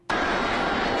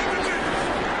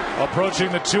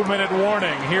Approaching the 2-minute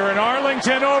warning here in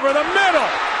Arlington, over the middle.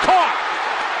 Caught.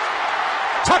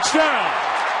 Touchdown.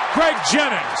 Greg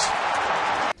Jennings.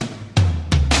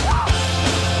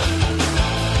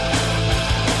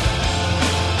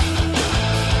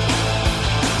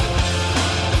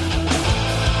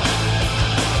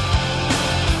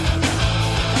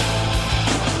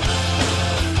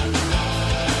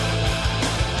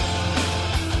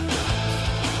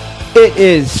 It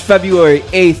is February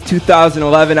 8th,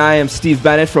 2011. I am Steve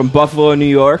Bennett from Buffalo, New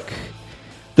York.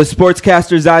 The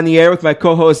Sportscaster's on the air with my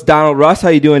co-host Donald Russ. How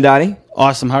you doing, Donnie?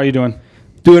 Awesome. How are you doing?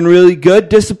 Doing really good.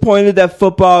 Disappointed that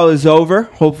football is over.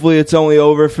 Hopefully it's only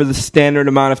over for the standard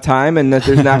amount of time and that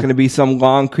there's not going to be some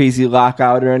long, crazy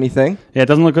lockout or anything. Yeah, it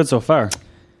doesn't look good so far.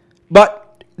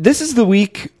 But this is the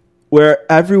week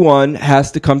where everyone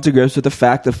has to come to grips with the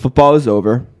fact that football is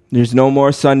over. There's no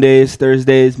more Sundays,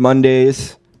 Thursdays,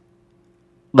 Mondays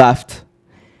left.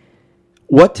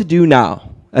 What to do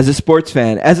now as a sports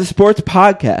fan, as a sports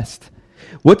podcast?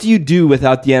 What do you do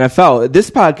without the NFL? This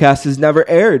podcast has never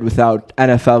aired without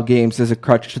NFL games as a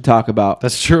crutch to talk about.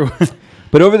 That's true.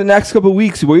 But over the next couple of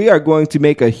weeks, we are going to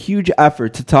make a huge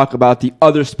effort to talk about the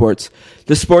other sports,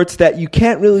 the sports that you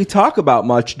can't really talk about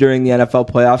much during the NFL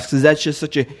playoffs because that's just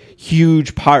such a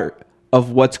huge part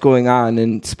of what's going on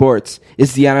in sports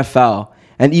is the NFL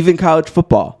and even college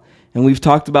football. And we've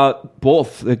talked about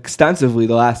both extensively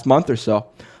the last month or so.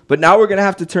 But now we're going to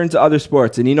have to turn to other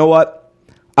sports. And you know what?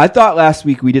 I thought last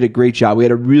week we did a great job. We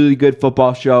had a really good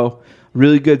football show,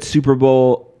 really good Super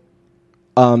Bowl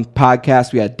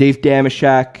podcast. We had Dave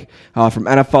Damashek from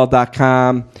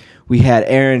NFL.com. We had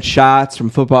Aaron Schatz from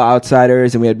Football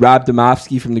Outsiders. And we had Rob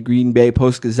Domofsky from the Green Bay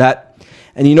Post-Gazette.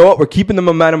 And you know what? We're keeping the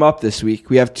momentum up this week.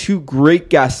 We have two great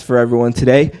guests for everyone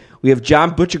today. We have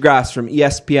John Butchergrass from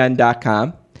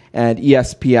ESPN.com. And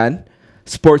ESPN,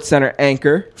 SportsCenter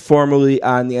anchor, formerly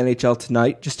on the NHL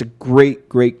Tonight. Just a great,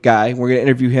 great guy. We're going to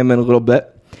interview him in a little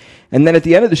bit. And then at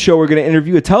the end of the show, we're going to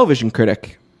interview a television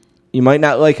critic. You might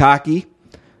not like hockey.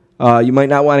 You might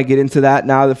not want to get into that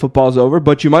now that football's over,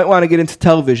 but you might want to get into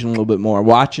television a little bit more,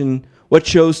 watching what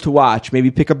shows to watch.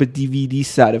 Maybe pick up a DVD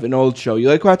set of an old show. You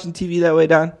like watching TV that way,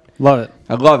 Don? Love it.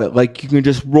 I love it. Like you can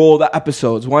just roll the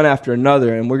episodes one after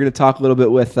another, and we're going to talk a little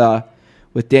bit with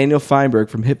Daniel Feinberg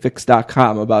from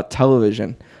hitfix.com about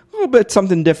television. A little bit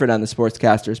something different on the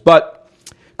Sportscasters. But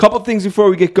a couple things before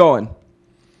we get going.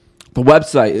 The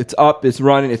website, it's up, it's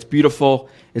running, it's beautiful.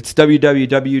 It's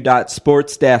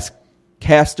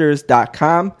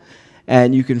www.sports-casters.com.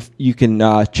 And you can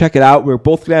check it out. We're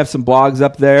both going to have some blogs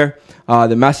up there.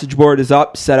 The message board is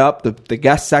up, set up. The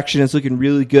guest section is looking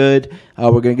really good.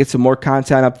 We're going to get some more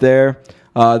content up there.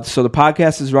 So the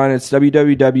podcast is running. It's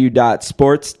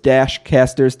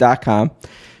www.sports-casters.com.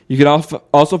 You can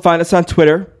also find us on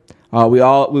Twitter. We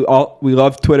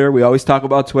love Twitter. We always talk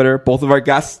about Twitter. Both of our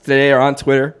guests today are on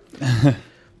Twitter.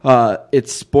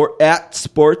 It's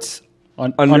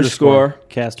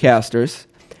sports_casters.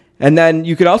 And then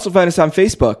you can also find us on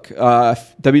Facebook.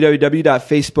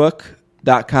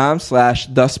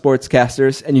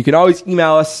 www.facebook.com/thesportscasters. And you can always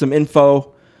email us some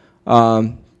info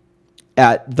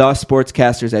at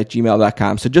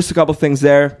thesportscasters@gmail.com. So just a couple things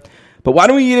there. But why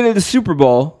don't we get into the Super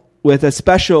Bowl with a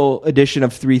special edition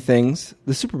of Three Things,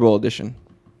 the Super Bowl edition.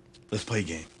 Let's play a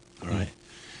game. All right.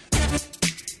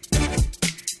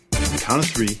 Count of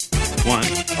three. 1.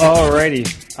 Alrighty.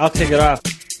 I'll kick it off. 2.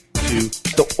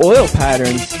 The oil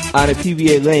patterns on a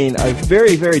PBA lane are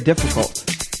very, very difficult.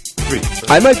 3.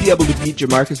 I might be able to beat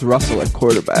Jamarcus Russell at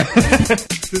quarterback.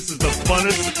 This is the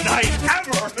funnest night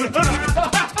ever.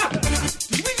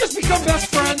 Did we just become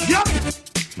best friends? Yep.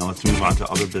 Now let's move on to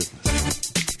other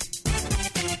business.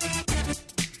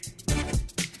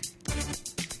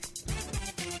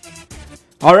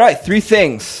 All right, three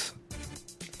things.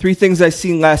 Three things I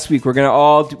seen last week. We're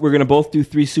gonna both do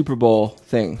 3 Super Bowl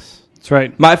things. That's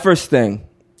right. My first thing.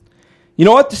 You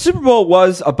know what? The Super Bowl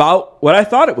was about what I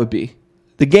thought it would be.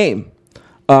 The game.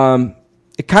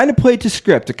 It kind of played to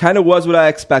script. It kind of was what I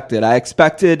expected. I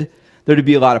expected there to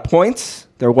be a lot of points.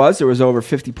 There was over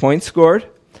 50 points scored.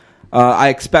 I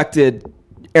expected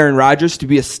Aaron Rodgers to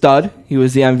be a stud. He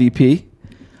was the MVP.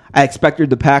 I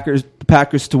expected the Packers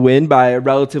to win by a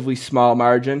relatively small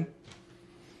margin.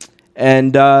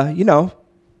 And,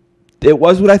 it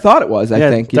was what I thought it was, I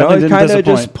think. It kind of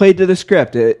just played to the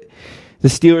script. The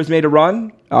Steelers made a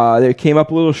run. They came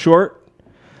up a little short.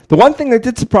 The one thing that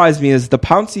did surprise me is the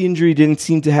Pouncey injury didn't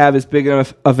seem to have as big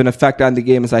of an effect on the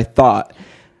game as I thought.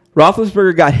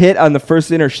 Roethlisberger got hit on the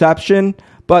first interception,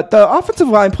 But the offensive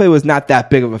line play was not that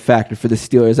big of a factor for the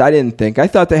Steelers, I didn't think. I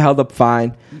thought they held up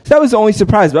fine. So that was the only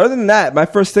surprise. But other than that, my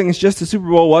first thing is just the Super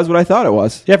Bowl was what I thought it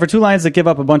was. Yeah, for two lines that give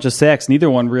up a bunch of sacks, neither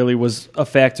one really was a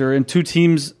factor. And two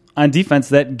teams on defense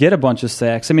that get a bunch of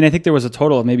sacks. I mean, I think there was a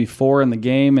total of maybe 4 in the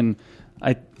game, and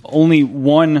only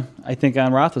 1, I think,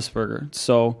 on Roethlisberger.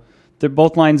 So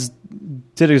both lines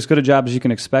did as good a job as you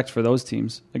can expect for those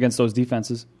teams against those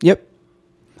defenses. Yep.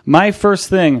 My first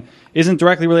thing isn't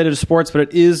directly related to sports, but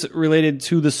it is related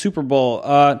to the Super Bowl.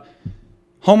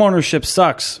 Home ownership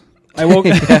sucks. I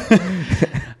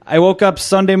woke up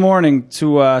Sunday morning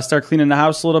to start cleaning the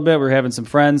house a little bit. We were having some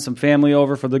friends, some family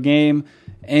over for the game.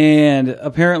 And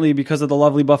apparently, because of the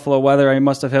lovely Buffalo weather, I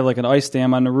must have had like an ice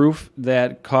dam on the roof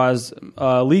that caused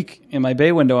a leak in my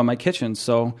bay window in my kitchen.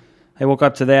 So I woke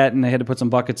up to that, and I had to put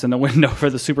some buckets in the window for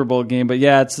the Super Bowl game. But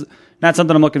yeah, it's not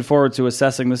something I'm looking forward to,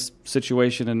 assessing this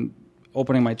situation and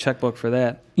opening my checkbook for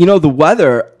that. You know, the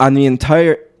weather in the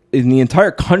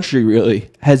entire country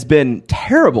really has been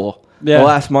terrible the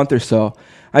last month or so.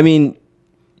 I mean,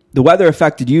 the weather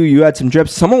affected you. You had some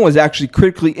drips. Someone was actually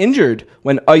critically injured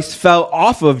when ice fell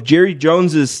off of Jerry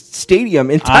Jones's stadium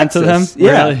in Texas. Onto them?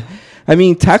 Yeah. Really? I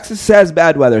mean, Texas has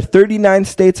bad weather. 39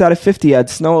 states out of 50 had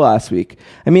snow last week.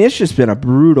 I mean, it's just been a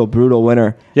brutal, brutal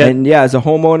winter. Yeah. And yeah, as a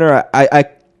homeowner,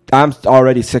 I'm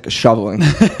already sick of shoveling.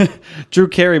 Drew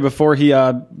Carey, before he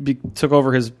took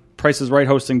over his Price is Right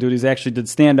hosting duties, actually did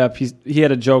stand-up. He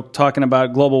had a joke talking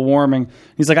about global warming.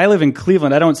 He's like, I live in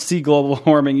Cleveland. I don't see global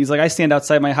warming. He's like, I stand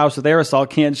outside my house with aerosol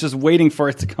cans just waiting for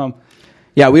it to come.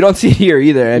 Yeah, we don't see it here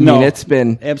either. I mean, it's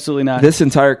been... absolutely not.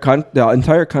 The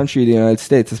entire country of the United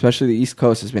States, especially the East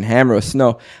Coast, has been hammered with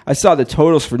snow. I saw the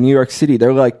totals for New York City.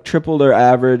 They're like triple their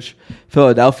average.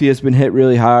 Philadelphia's been hit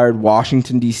really hard.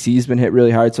 Washington, D.C. has been hit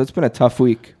really hard. So it's been a tough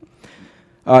week.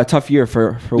 Tough year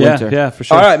for winter. Yeah, for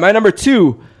sure. All right, my number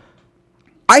 2.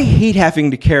 I hate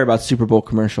having to care about Super Bowl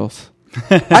commercials.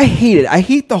 I hate it. I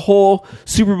hate the whole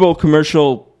Super Bowl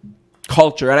commercial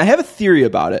culture, and I have a theory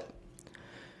about it.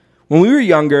 When we were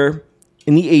younger,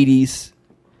 in the 80s,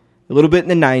 a little bit in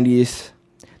the 90s,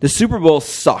 the Super Bowl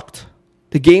sucked.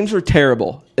 The games were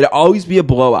terrible. It'd always be a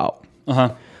blowout.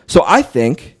 Uh-huh. So I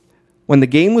think when the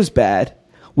game was bad,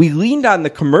 we leaned on the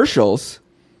commercials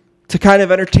to kind of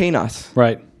entertain us.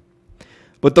 Right.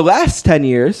 But the last 10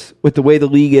 years, with the way the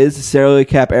league is, the salary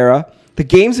cap era, the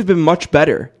games have been much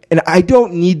better. And I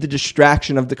don't need the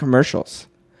distraction of the commercials.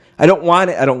 I don't want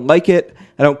it. I don't like it.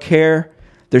 I don't care.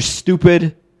 They're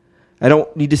stupid. I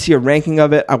don't need to see a ranking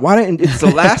of it. I want it. It's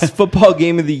the last football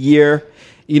game of the year.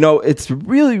 You know, it's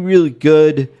really, really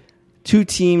good. 2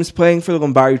 teams playing for the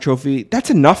Lombardi Trophy. That's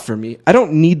enough for me. I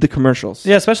don't need the commercials.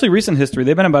 Yeah, especially recent history.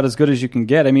 They've been about as good as you can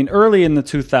get. I mean, early in the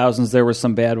 2000s, there were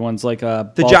some bad ones, like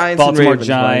the Giants Baltimore and Ravens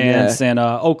Giants, and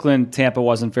Oakland, Tampa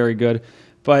wasn't very good.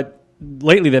 But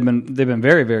lately, they've been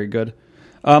very, very good.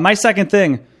 My second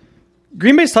thing,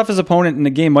 Green Bay's toughest opponent in the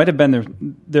game might have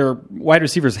been their wide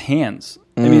receivers' hands.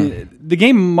 I mean, the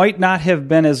game might not have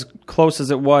been as close as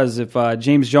it was if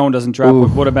James Jones doesn't drop what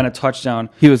would have been a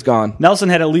touchdown. He was gone. Nelson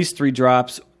had at least 3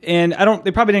 drops, and they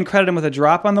probably didn't credit him with a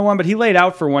drop on the one, but he laid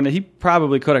out for one that he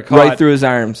probably could have caught. Right through his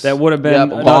arms. That would have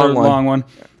been another long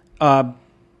one.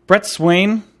 Brett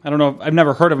Swain, I don't know, I've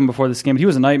never heard of him before this game, but he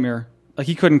was a nightmare. Like,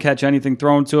 he couldn't catch anything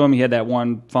thrown to him. He had that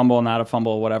one fumble, not a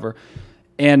fumble, or whatever.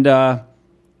 And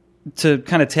to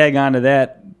kind of tag on to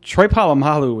that, Troy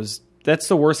Polamalu that's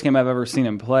the worst game I've ever seen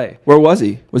him play. Where was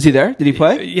he? Was he there? Did he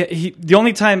play? Yeah, the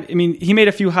only time, I mean, he made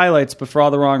a few highlights, but for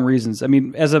all the wrong reasons. I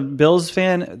mean, as a Bills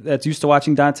fan that's used to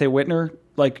watching Dante Whitner,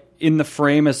 like, in the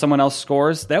frame as someone else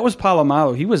scores, that was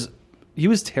Polamalu. He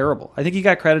was terrible. I think he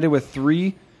got credited with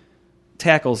 3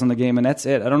 tackles in the game, and that's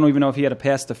it. I don't even know if he had a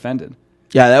pass defended.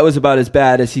 Yeah, that was about as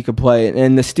bad as he could play,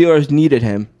 and the Steelers needed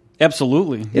him.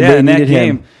 Absolutely. Yeah, in that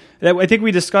game. I think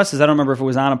we discussed this. I don't remember if it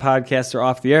was on a podcast or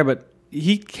off the air, but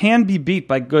he can be beat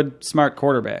by good, smart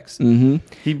quarterbacks. Mm-hmm.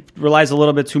 He relies a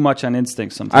little bit too much on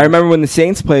instinct sometimes. I remember when the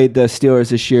Saints played the Steelers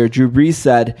this year, Drew Brees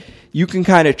said, you can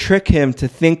kind of trick him to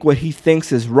think what he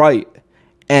thinks is right,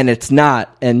 and it's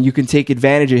not, and you can take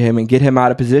advantage of him and get him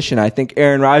out of position. I think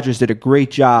Aaron Rodgers did a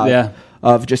great job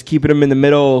of just keeping him in the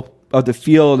middle of the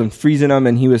field and freezing him,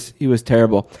 and he was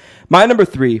terrible. My number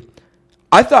 3,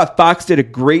 I thought Fox did a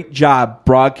great job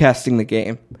broadcasting the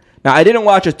game. Now, I didn't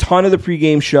watch a ton of the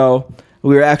pregame show.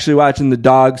 We were actually watching the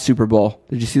dog Super Bowl.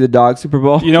 Did you see the dog Super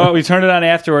Bowl? You know what? We turned it on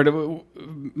afterward.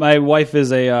 My wife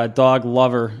is a dog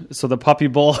lover, so the Puppy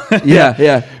Bowl.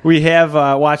 Yeah. We have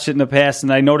watched it in the past,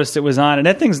 and I noticed it was on. And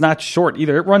that thing's not short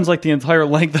either. It runs like the entire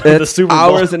length of the Super Bowl.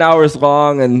 Hours and hours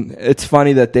long, and it's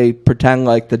funny that they pretend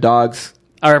like the dogs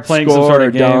are playing some sort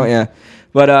of game. Yeah.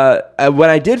 But when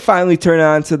I did finally turn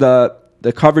on to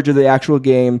the coverage of the actual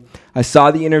game, I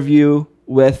saw the interview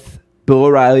with Bill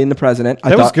O'Reilly and the president.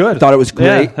 That was good. I thought it was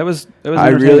great. Yeah, that was I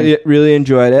really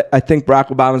enjoyed it. I think Barack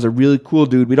Obama's a really cool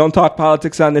dude. We don't talk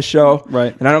politics on this show.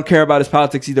 Right. And I don't care about his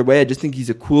politics either way. I just think he's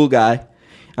a cool guy.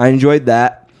 I enjoyed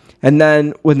that. And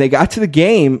then when they got to the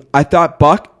game, I thought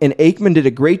Buck and Aikman did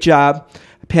a great job.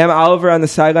 Pam Oliver on the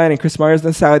sideline and Chris Myers on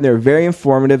the sideline, they were very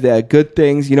informative. They had good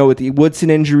things. With the Woodson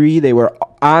injury, they were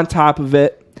on top of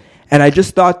it. And I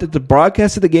just thought that the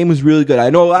broadcast of the game was really good. I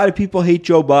know a lot of people hate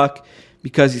Joe Buck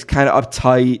because he's kind of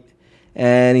uptight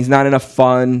and he's not enough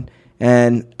fun.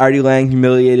 And Artie Lang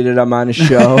humiliated him on his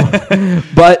show.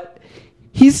 But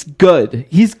he's good.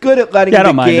 He's good at letting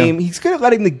the game. He's good at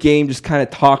letting the game just kind of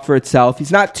talk for itself.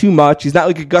 He's not too much. He's not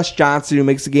like a Gus Johnson who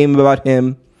makes the game about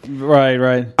him.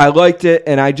 Right. I liked it,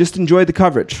 and I just enjoyed the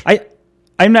coverage.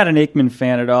 I'm not an Aikman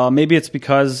fan at all. Maybe it's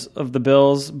because of the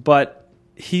Bills, but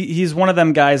he's one of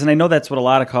them guys, and I know that's what a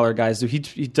lot of color guys do. He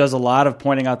does a lot of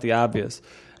pointing out the obvious.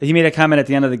 He made a comment at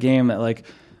the end of the game that, like,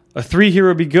 a 3 here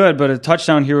would be good, but a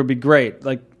touchdown here would be great.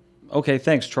 Like, okay,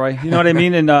 thanks, Troy. You know what I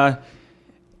mean? And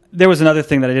there was another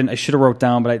thing that I should have wrote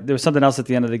down, but there was something else at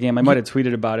the end of the game. I might have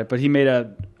tweeted about it, but he made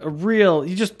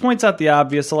he just points out the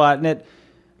obvious a lot, and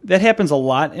that happens a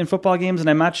lot in football games, and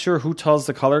I'm not sure who tells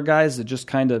the color guys to just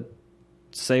kind of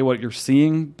say what you're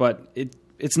seeing, but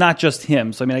it's not just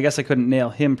him. So, I mean, I guess I couldn't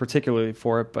nail him particularly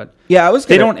for it, but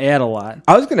they don't add a lot.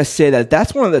 I was going to say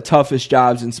that's one of the toughest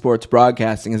jobs in sports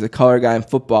broadcasting as a color guy in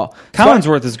football.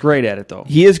 Collinsworth is great at it, though.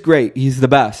 He is great. He's the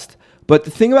best. But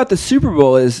the thing about the Super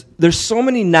Bowl is there's so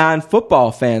many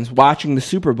non-football fans watching the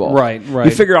Super Bowl. Right.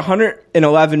 You figure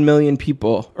 111 million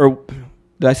people, or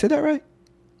did I say that right?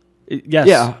 Yes.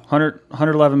 Yeah.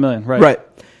 111 million. Right.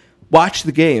 Watch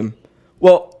the game.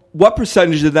 Well, what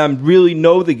percentage of them really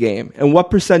know the game, and what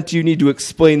percent do you need to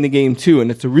explain the game to? And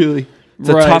it's a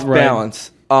tough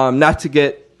balance. Not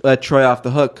to let Troy off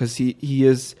the hook because he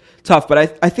is tough, but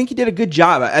I think he did a good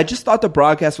job. I just thought the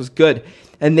broadcast was good,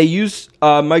 and they used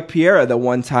Mike Piera the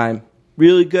one time.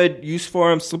 Really good use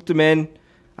for him. Slipped him in.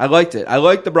 I liked it. I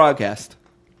liked the broadcast.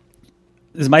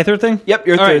 Is my third thing? Yep,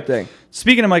 your third thing.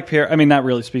 Speaking of Mike Piera, I mean, not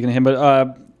really speaking of him,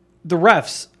 but the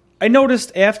refs. I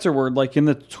noticed afterward, like in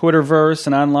the Twitterverse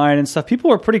and online and stuff,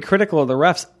 people were pretty critical of the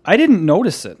refs. I didn't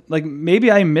notice it. Like,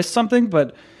 maybe I missed something,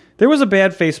 but there was a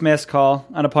bad face mask call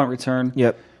on a punt return.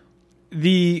 Yep.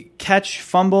 The catch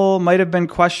fumble might have been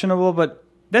questionable, but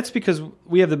that's because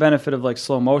we have the benefit of like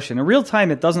slow motion. In real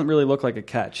time, it doesn't really look like a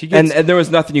catch. And there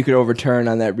was nothing you could overturn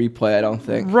on that replay, I don't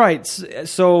think. Right.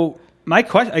 So my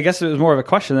question, I guess it was more of a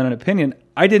question than an opinion.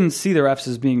 I didn't see the refs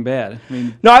as being bad.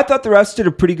 No, I thought the refs did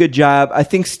a pretty good job. I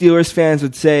think Steelers fans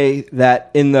would say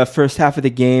that in the first half of the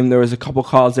game, there was a couple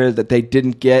calls there that they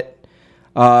didn't get.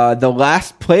 The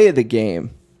last play of the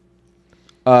game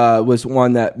was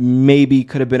one that maybe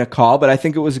could have been a call, but I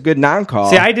think it was a good non-call.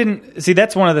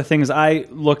 That's one of the things I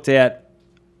looked at,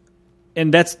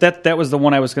 and that was the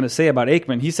one I was going to say about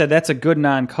Aikman. He said that's a good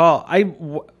non-call.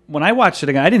 When I watched it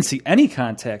again, I didn't see any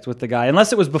contact with the guy,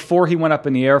 unless it was before he went up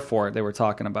in the air for it they were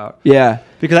talking about. Yeah.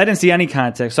 Because I didn't see any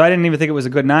contact, so I didn't even think it was a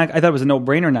good I thought it was a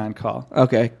no-brainer non-call.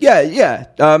 Okay. Yeah.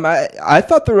 I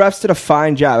thought the refs did a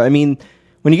fine job. I mean,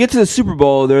 when you get to the Super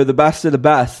Bowl, they're the best of the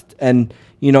best. And,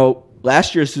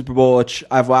 last year's Super Bowl, which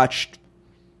I've watched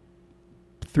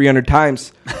 300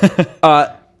 times,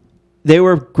 they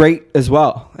were great as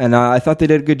well. And I thought they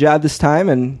did a good job this time.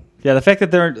 And yeah, the fact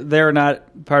that they're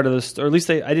not part of this, or at least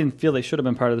I didn't feel they should have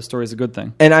been part of the story, is a good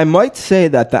thing. And I might say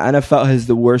that the NFL has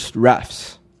the worst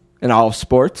refs in all of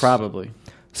sports. Probably.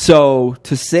 So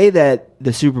to say that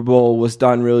the Super Bowl was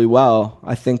done really well,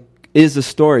 I think is a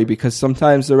story, because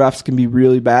sometimes the refs can be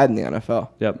really bad in the NFL.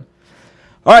 Yep.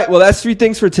 All right, well, that's 3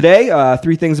 things for today.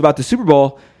 3 things about the Super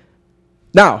Bowl.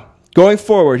 Now, going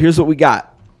forward, here's what we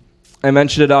got. I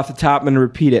mentioned it off the top. I'm going to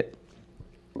repeat it.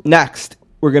 Next,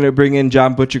 we're going to bring in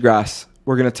John Butchergrass.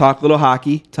 We're going to talk a little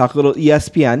hockey, talk a little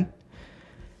ESPN.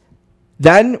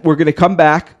 Then we're going to come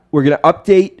back. We're going to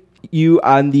update you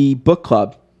on the book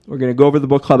club. We're going to go over the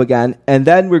book club again. And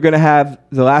then we're going to have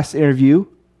the last interview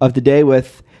of the day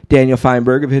with Daniel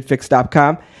Feinberg of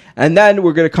HitFix.com. And then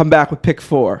we're going to come back with Pick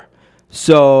 4.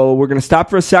 So we're going to stop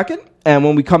for a second, and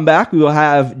when we come back, we will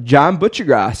have John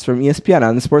Butchergrass from ESPN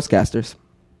on the Sportscasters.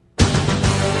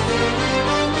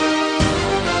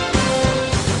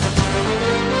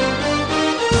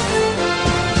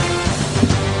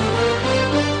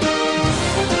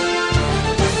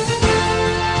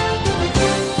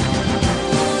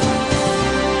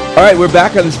 All right, we're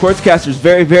back on the Sportscasters.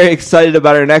 Very, very excited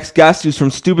about our next guest, who's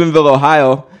from Steubenville,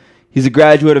 Ohio. He's a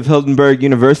graduate of Hildenberg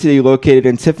University, located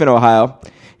in Tiffin, Ohio.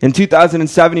 In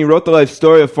 2007, he wrote the life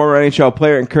story of former NHL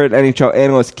player and current NHL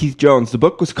analyst Keith Jones. The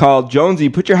book was called Jonesy,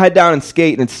 Put Your Head Down and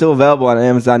Skate, and it's still available on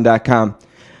Amazon.com.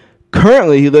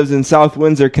 Currently, he lives in South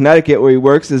Windsor, Connecticut, where he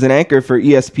works as an anchor for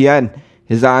ESPN.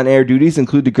 His on-air duties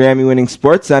include the Grammy-winning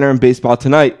Sports Center and Baseball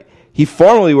Tonight. He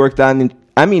formerly worked on the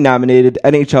Emmy-nominated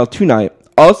NHL Tonight.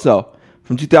 Also,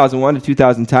 from 2001 to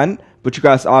 2010,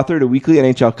 Butchergrass authored a weekly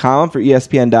NHL column for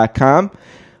ESPN.com.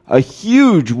 A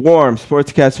huge, warm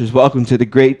sportscaster's welcome to the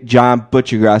great John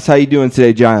Butchergrass. How you doing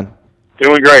today, John?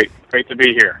 Doing great. Great to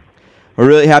be here. We're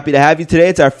really happy to have you today.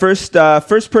 It's our first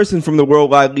person from the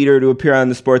worldwide leader to appear on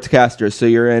the Sportscaster, so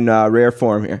you're in rare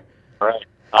form here. All right.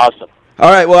 Awesome.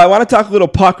 All right, well, I want to talk a little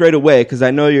puck right away because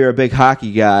I know you're a big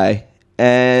hockey guy,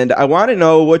 and I want to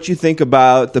know what you think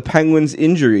about the Penguins'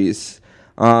 injuries.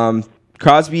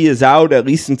 Crosby is out at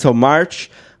least until March.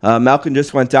 Malkin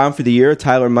just went down for the year.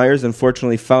 Tyler Myers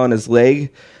unfortunately fell on his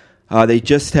leg. They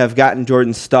just have gotten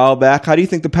Jordan Stahl back. How do you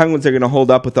think the Penguins are going to hold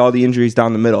up with all the injuries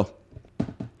down the middle?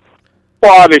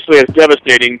 Well, obviously it's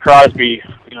devastating. Crosby,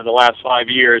 the last 5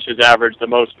 years has averaged the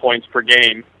most points per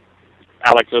game.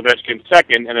 Alex Ovechkin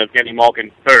second, and Evgeny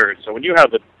Malkin third. So when you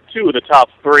have the two of the top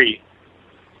 3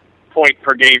 point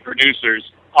per game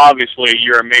producers, obviously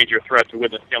you're a major threat to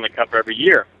win the Stanley Cup every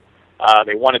year.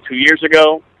 They won it 2 years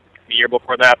ago. The year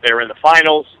before that, they were in the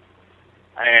finals,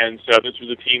 and so this was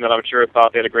a team that I'm sure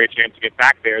thought they had a great chance to get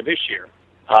back there this year.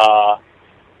 Now,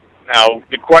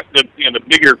 the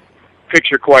bigger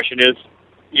picture question is,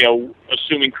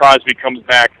 assuming Crosby comes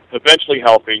back eventually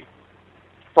healthy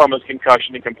from his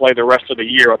concussion and can play the rest of the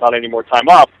year without any more time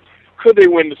off, could they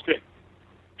win the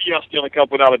Stanley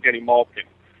Cup without Evgeny Malkin?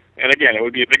 And again, it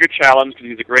would be a bigger challenge because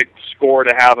he's a great scorer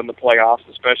to have in the playoffs,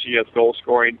 especially as goal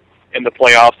scoring in the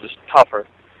playoffs is tougher.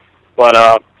 But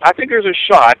I think there's a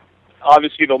shot.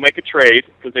 Obviously, they'll make a trade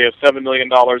because they have $7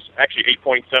 million, actually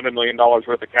 $8.7 million worth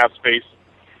of cap space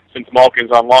since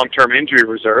Malkin's on long-term injury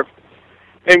reserve.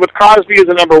 And with Crosby as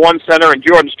a number 1 center and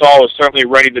Jordan Stahl is certainly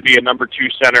ready to be a number 2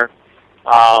 center,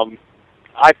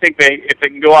 I think if they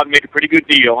can go out and make a pretty good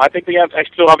deal, I think they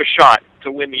still have a shot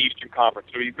to win the Eastern Conference.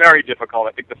 It'll be very difficult.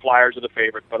 I think the Flyers are the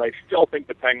favorite, but I still think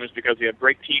the Penguins, because they have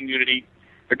great team unity,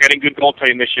 they're getting good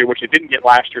goaltending this year, which they didn't get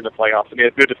last year in the playoffs, and they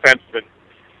have good defensemen.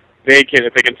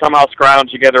 If they can somehow scrounge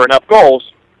together enough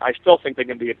goals, I still think they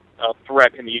can be a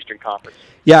threat in the Eastern Conference.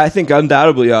 Yeah, I think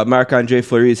undoubtedly Marc-Andre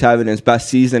Fleury is having his best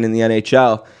season in the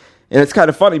NHL. And it's kind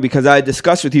of funny because I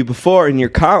discussed with you before in your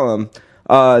column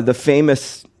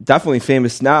the definitely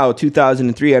famous now,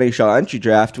 2003 NHL entry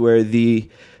draft where the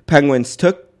Penguins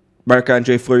took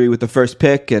Marc-Andre Fleury with the first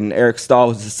pick, and Eric Stahl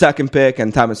was the second pick,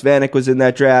 and Thomas Vanek was in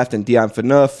that draft, and Dion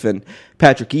Phaneuf, and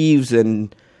Patrick Eves,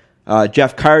 and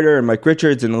Jeff Carter, and Mike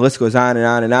Richards, and the list goes on and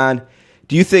on and on.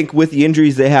 Do you think with the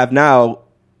injuries they have now,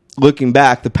 looking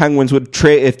back, the Penguins would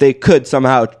trade if they could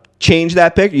somehow change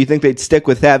that pick, or do you think they'd stick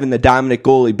with having the dominant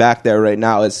goalie back there right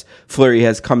now as Fleury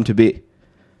has come to be?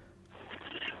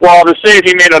 Well, the save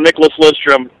he made on Nicholas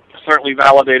Lidstrom certainly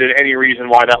validated any reason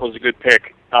why that was a good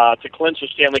pick. To clinch the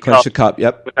Stanley Cup,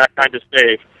 yep. With that kind of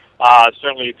save,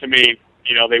 certainly to me,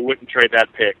 they wouldn't trade that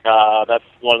pick. That's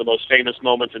one of the most famous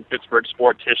moments in Pittsburgh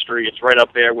sports history. It's right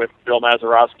up there with Bill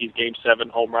Mazeroski's Game 7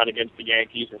 home run against the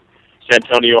Yankees and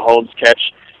Santonio Holmes' catch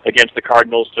against the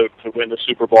Cardinals to win the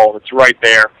Super Bowl. It's right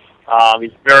there.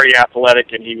 He's very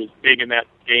athletic, and he was big in that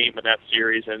game and that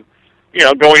series. And,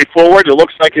 going forward, it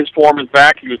looks like his form is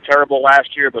back. He was terrible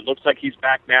last year, but it looks like he's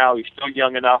back now. He's still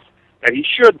young enough that he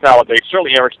should validate.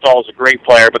 Certainly Eric Stahl is a great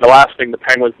player, but the last thing the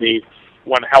Penguins need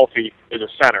when healthy is a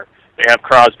center. They have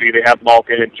Crosby, they have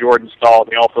Malkin, and Jordan Stahl.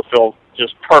 They all fulfill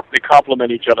they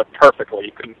complement each other perfectly.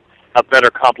 You couldn't have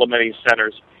better complementing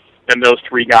centers than those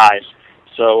 3 guys.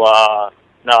 So,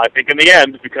 no, I think in the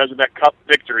end, because of that Cup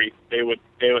victory,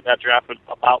 that draft would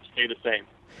about stay the same.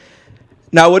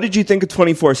 Now, what did you think of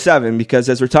 24/7? Because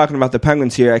as we're talking about the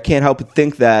Penguins here, I can't help but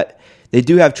think that they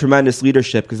do have tremendous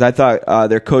leadership, because I thought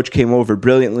their coach came over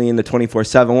brilliantly in the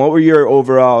 24/7. What were your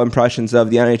overall impressions of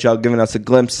the NHL, giving us a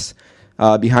glimpse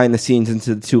behind the scenes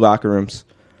into the 2 locker rooms?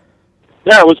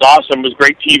 Yeah, it was awesome. It was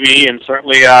great TV, and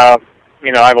certainly, I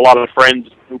have a lot of friends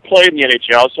who play in the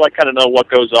NHL, so I kind of know what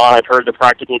goes on. I've heard the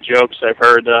practical jokes. I've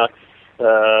heard,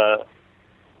 the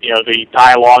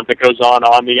dialogue that goes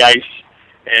on the ice.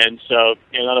 And so,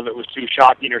 none of it was too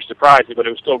shocking or surprising, but it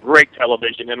was still great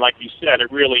television. And like you said,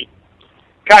 it really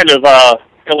kind of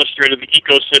illustrated the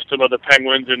ecosystem of the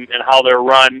Penguins and how they're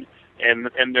run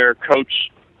and their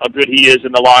coach, how good he is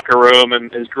in the locker room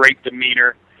and his great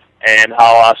demeanor and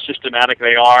how systematic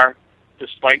they are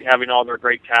despite having all their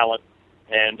great talent.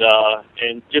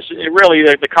 And just really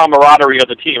the camaraderie of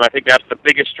the team. I think that's the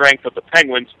biggest strength of the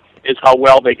Penguins is how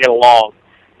well they get along.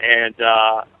 and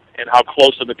how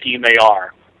close of a team they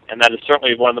are. And that is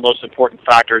certainly one of the most important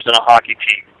factors in a hockey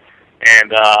team.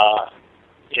 And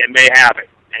they have it.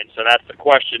 And so that's the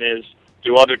question is,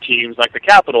 do other teams like the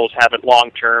Capitals have it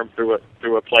long term through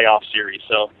a playoff series?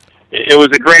 So it was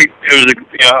a great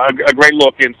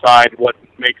look inside what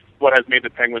has made the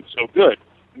Penguins so good,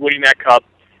 winning that cup,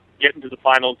 getting to the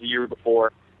finals the year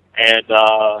before, and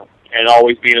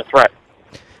always being a threat.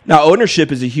 Now,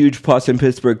 ownership is a huge plus in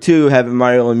Pittsburgh, too, having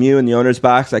Mario Lemieux in the owner's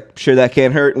box. I'm sure that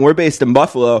can't hurt. And we're based in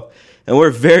Buffalo, and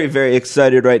we're very, very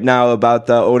excited right now about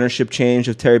the ownership change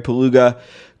of Terry Paluga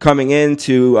coming in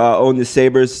to own the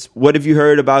Sabres. What have you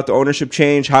heard about the ownership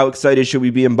change? How excited should we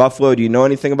be in Buffalo? Do you know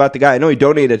anything about the guy? I know he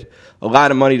donated a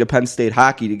lot of money to Penn State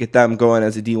hockey to get them going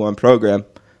as a D1 program.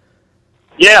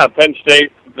 Yeah, Penn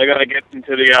State, they're going to get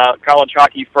into the college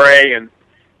hockey fray, and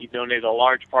he donated a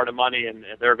large part of money, and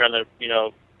they're going to,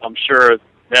 I'm sure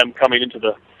them coming into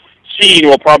the scene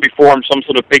will probably form some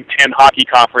sort of Big Ten hockey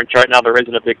conference. Right now there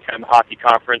isn't a Big Ten hockey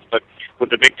conference, but with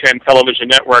the Big Ten television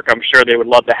network, I'm sure they would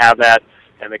love to have that,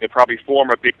 and they could probably form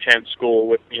a Big Ten school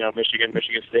with, Michigan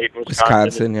State,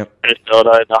 Wisconsin, yep.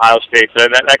 Minnesota, and Ohio State. So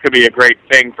that could be a great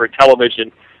thing for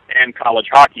television and college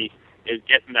hockey, is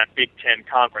getting that Big Ten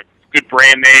conference. Good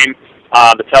brand name.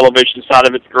 The television side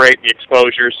of it's great, the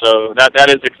exposure, so that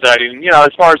is exciting. As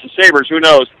far as the Sabres, who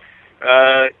knows?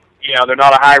 They're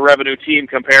not a high-revenue team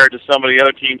compared to some of the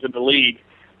other teams in the league,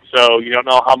 so you don't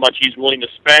know how much he's willing to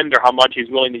spend or how much he's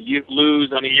willing to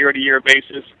lose on a year-to-year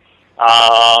basis.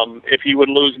 If he would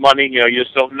lose money, you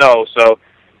just don't know. So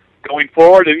going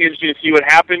forward, it'll be interesting to see what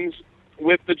happens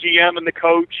with the GM and the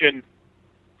coach and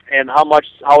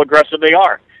how aggressive they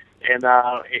are. And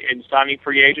in signing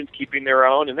free agents, keeping their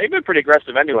own, and they've been pretty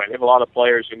aggressive anyway. They have a lot of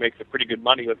players who make some pretty good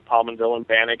money with Palmville and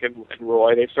Bannock and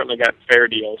Roy. They've certainly got fair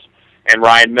deals, and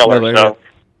Ryan Miller. So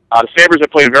the Sabres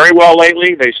have played very well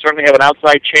lately. They certainly have an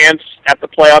outside chance at the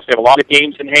playoffs. They have a lot of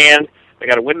games in hand. They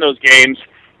got to win those games,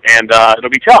 and it'll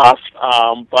be tough.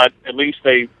 But at least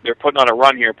they're putting on a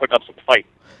run here, putting up some fight.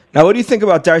 Now, what do you think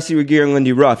about Darcy Regier and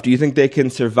Lindy Ruff? Do you think they can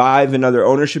survive another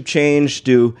ownership change?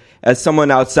 As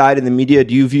someone outside in the media,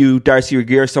 do you view Darcy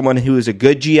Regier as someone who is a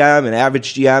good GM, an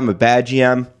average GM, a bad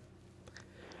GM?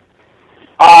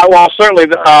 Well, certainly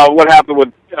what happened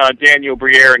with Daniel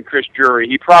Briere and Chris Drury,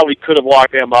 he probably could have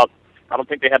locked them up. I don't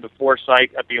think they had the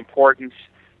foresight at the importance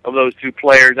of those two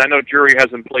players. I know Drury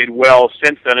hasn't played well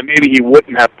since then, and maybe he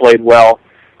wouldn't have played well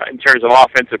in terms of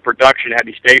offensive production had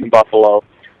he stayed in Buffalo.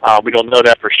 We don't know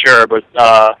that for sure, but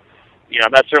that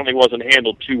certainly wasn't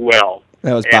handled too well.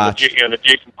 That was botched. The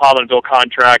Jason Palmville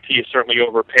contract, he is certainly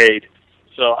overpaid.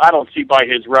 So I don't see by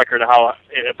his record how,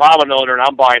 if I'm an owner and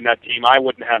I'm buying that team, I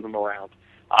wouldn't have him around.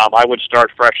 I would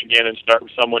start fresh again and start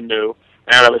with someone new.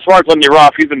 And as far as Lindy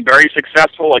Ruff, he's been very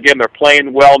successful. Again, they're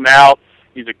playing well now.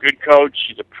 He's a good coach.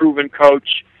 He's a proven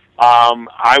coach.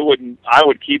 I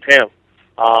would keep him.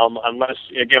 Unless,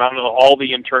 again, I don't know all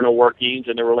the internal workings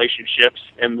and the relationships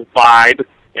and the vibe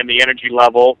and the energy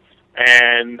level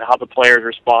and how the players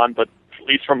respond, but at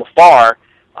least from afar,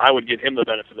 I would give him the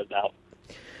benefit of the doubt.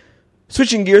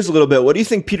 Switching gears a little bit, what do you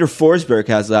think Peter Forsberg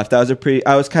has left? I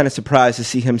was kind of surprised to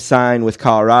see him sign with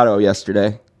Colorado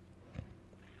yesterday.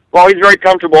 Well, he's very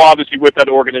comfortable, obviously, with that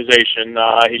organization.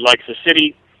 He likes the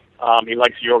city. He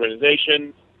likes the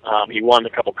organization. He won a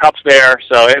couple cups there,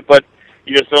 but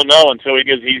you just don't know until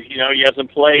he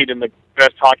hasn't played in the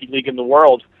best hockey league in the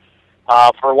world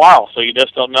for a while. So you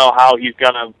just don't know how he's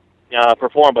going to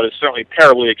perform. But it's certainly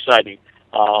terribly exciting.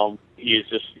 He's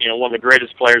just one of the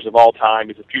greatest players of all time.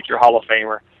 He's a future Hall of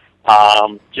Famer.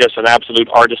 Just an absolute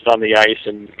artist on the ice,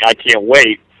 and I can't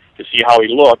wait to see how he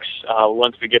looks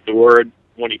once we get the word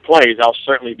when he plays. I'll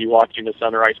certainly be watching the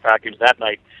Center Ice package that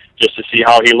night just to see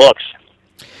how he looks.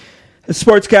 The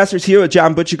Sportscasters here with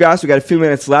John Butchergrass. We got a few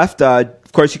minutes left.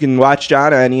 Of course, you can watch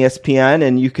John on ESPN,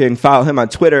 and you can follow him on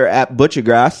Twitter at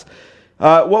Butchergrass.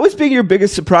 What was your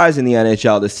biggest surprise in the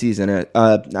NHL this season?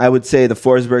 I would say the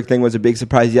Forsberg thing was a big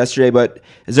surprise yesterday, but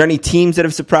is there any teams that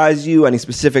have surprised you? Any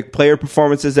specific player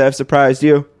performances that have surprised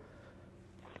you?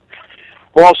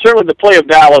 Well, certainly the play of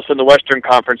Dallas in the Western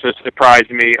Conference has surprised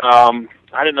me.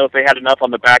 I didn't know if they had enough on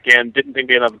the back end. Didn't think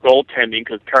they had enough goaltending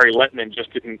because Kari Lehtonen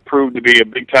just didn't prove to be a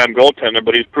big-time goaltender,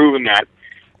 but he's proven that.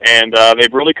 And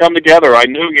they've really come together.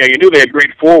 You knew they had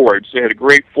great forwards. They had a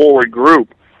great forward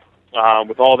group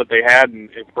with all that they had. And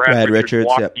Brad Richards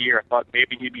walked here. I thought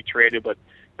maybe he'd be traded, but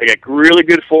they got really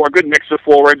good good mix of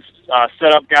forwards,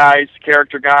 set-up guys,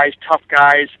 character guys, tough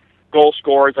guys, goal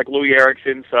scorers like Louis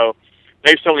Eriksson. So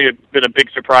they've certainly been a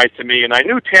big surprise to me. And I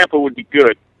knew Tampa would be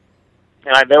good.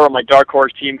 And they were my dark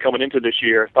horse team coming into this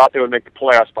year. Thought they would make the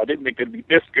playoffs, but I didn't think they'd be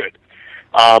this good.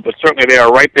 But certainly they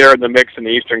are right there in the mix in the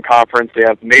Eastern Conference. They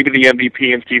have maybe the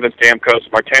MVP in Steven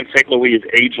Stamkos. Martin St. Louis is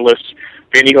ageless.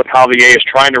 Vinny Lecavalier is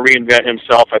trying to reinvent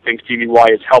himself. I think Stevie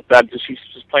Y has helped that. He's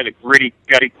just playing a gritty,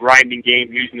 gutty, grinding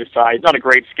game using his size. He's not a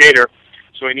great skater,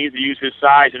 so he needs to use his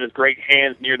size and his great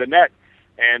hands near the net.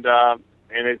 And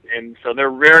so they're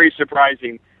very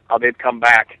surprising how they've come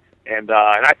back. And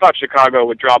I thought Chicago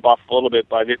would drop off a little bit,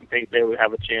 but I didn't think they would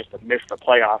have a chance to miss the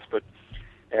playoffs. But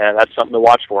that's something to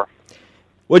watch for.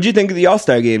 What did you think of the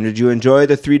All-Star game? Did you enjoy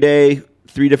the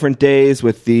 3 different days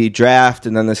with the draft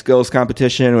and then the skills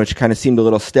competition, which kind of seemed a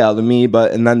little stale to me,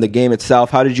 and then the game itself?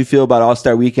 How did you feel about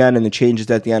All-Star weekend and the changes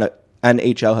that the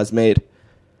NHL has made?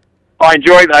 I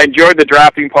enjoyed the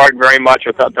drafting part very much.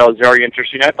 I thought that was very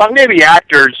interesting. I thought maybe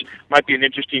actors might be an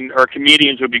interesting, or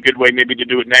comedians would be a good way maybe to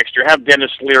do it next year. Have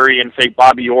Dennis Leary and, say,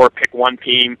 Bobby Orr pick one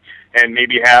team, and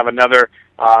maybe have another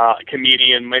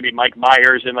comedian, maybe Mike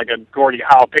Myers and like a Gordie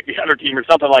Howe pick the other team or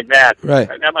something like that. Right.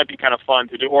 That might be kind of fun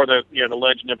to do, or the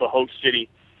legend of the host city.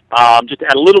 Just to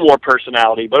add a little more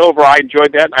personality. But overall, I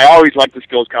enjoyed that. I always like the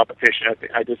skills competition.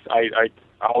 I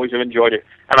always have enjoyed it,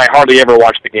 and I hardly ever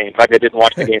watch the game. In fact, I didn't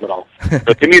watch the game at all.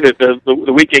 But to me,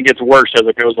 the weekend gets worse as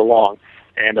it goes along,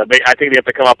 and I think they have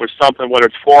to come up with something, whether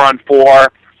it's 4-on-4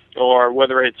 or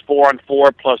whether it's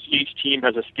 4-on-4 plus each team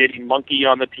has a skating monkey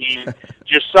on the team.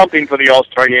 Just something for the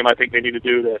All-Star game I think they need to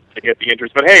do to get the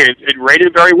interest. But hey, it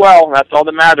rated very well. That's all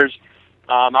that matters.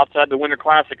 Outside the Winter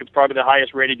Classic, it's probably the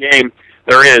highest rated game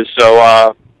there is.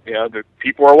 So the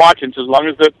people are watching. So as long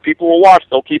as the people will watch,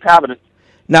 they'll keep having it.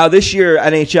 Now, this year, the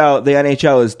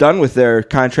NHL is done with their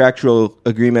contractual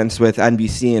agreements with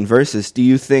NBC and Versus. Do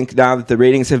you think now that the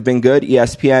ratings have been good,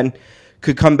 ESPN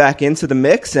could come back into the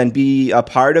mix and be a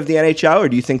part of the NHL, or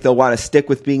do you think they'll want to stick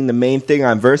with being the main thing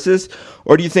on Versus,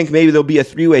 or do you think maybe there'll be a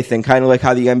three-way thing, kind of like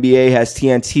how the NBA has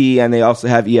TNT and they also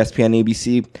have ESPN,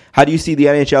 ABC? How do you see the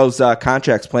NHL's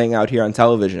contracts playing out here on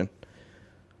television?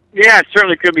 Yeah, it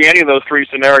certainly could be any of those three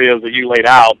scenarios that you laid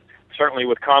out. Certainly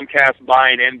with Comcast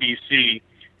buying NBC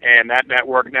and that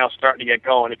network now starting to get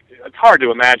going, it's hard to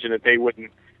imagine that they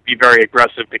wouldn't be very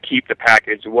aggressive to keep the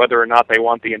package, whether or not they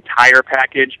want the entire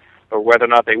package or whether or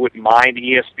not they wouldn't mind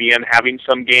ESPN having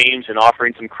some games and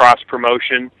offering some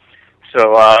cross-promotion.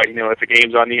 So, if the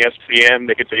game's on ESPN,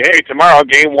 they could say, hey, tomorrow,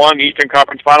 Game 1, Eastern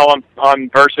Conference Final on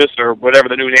Versus, or whatever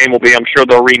the new name will be. I'm sure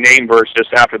they'll rename Versus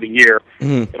after the year.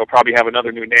 Mm-hmm. It'll probably have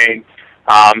another new name.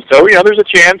 There's a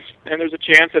chance, and there's a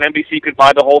chance that NBC could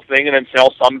buy the whole thing and then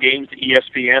sell some games to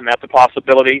ESPN. That's a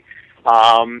possibility.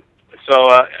 A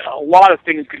lot of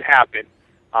things could happen.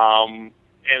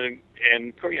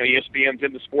 And ESPN's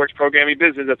in the sports programming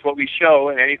business. That's what we show,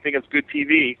 and anything that's good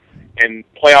TV, and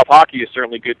playoff hockey is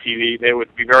certainly good TV, they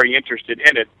would be very interested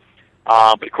in it.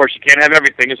 But, of course, you can't have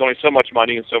everything. There's only so much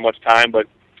money and so much time, but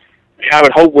I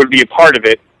would hope would be a part of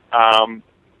it.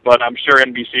 But I'm sure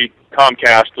NBC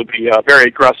Comcast will be very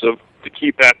aggressive to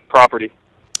keep that property.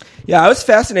 Yeah, I was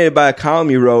fascinated by a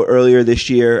column you wrote earlier this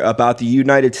year about the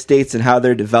United States and how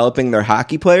they're developing their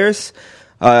hockey players.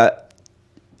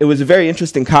 It was a very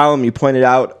interesting column. You pointed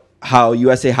out how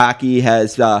USA Hockey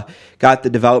has got the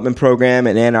development program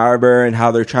in Ann Arbor and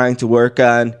how they're trying to work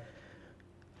on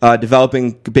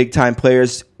developing big-time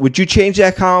players. Would you change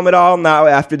that column at all now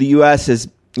after the U.S. has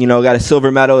got a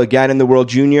silver medal again in the World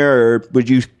Junior, or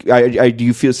do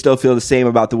you still feel the same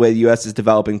about the way the U.S. is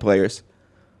developing players?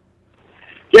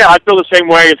 Yeah, I feel the same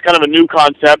way. It's kind of a new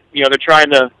concept. They're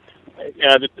trying to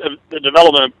the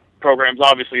development program's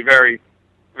obviously very,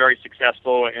 very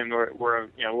successful, and we're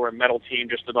a medal team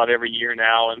just about every year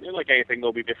now. And like anything,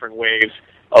 there'll be different waves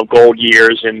of gold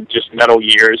years and just medal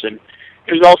years. And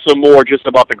there's also more just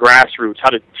about the grassroots,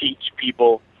 how to teach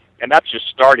people, and that's just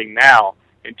starting now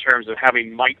in terms of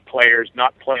having might players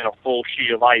not playing a full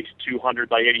sheet of ice, 200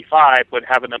 by 85, but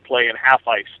having them play in half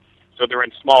ice. So they're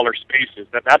in smaller spaces.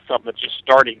 That's something that's just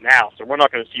starting now. So we're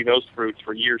not going to see those fruits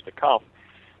for years to come.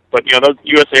 But those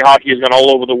USA Hockey has gone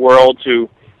all over the world to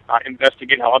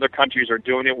investigate how other countries are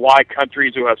doing it. Why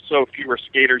countries who have so fewer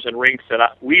skaters and rinks than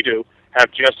we do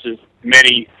have just as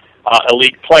many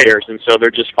elite players. And so they're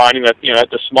just finding that at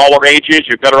the smaller ages,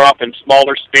 you're better off in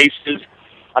smaller spaces.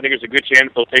 I think there's a good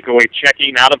chance they'll take away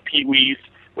checking out of Pee-wees,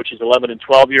 which is 11 and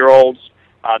 12-year-olds.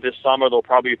 This summer they'll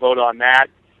probably vote on that,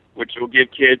 which will give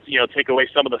kids, take away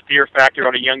some of the fear factor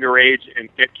at a younger age and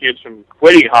get kids from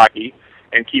quitting hockey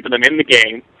and keeping them in the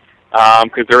game.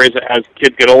 Because as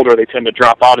kids get older, they tend to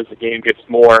drop out as the game gets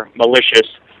more malicious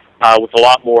with a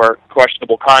lot more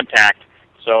questionable contact.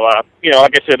 So, like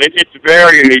I said, it's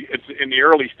in the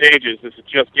early stages. This is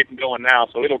just getting going now,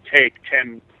 so it'll take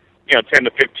 10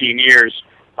 to 15 years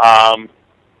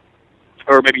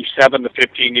or maybe 7 to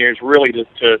 15 years, really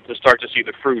to start to see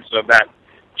the fruits of that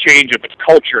change of its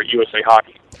culture at USA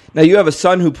Hockey. Now, you have a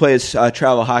son who plays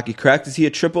travel hockey, correct? Is he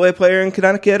a AAA player in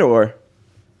Connecticut, or?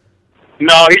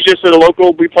 No, he's just at a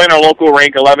local. We play in our local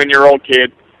rink. 11-year-old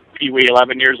kid, Pee-wee,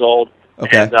 11 years old.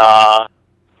 Okay.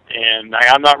 And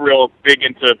I'm not real big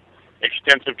into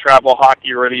extensive travel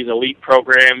hockey or these elite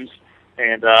programs.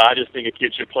 And I just think a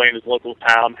kid should play in his local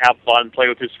town, have fun, play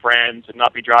with his friends, and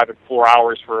not be driving 4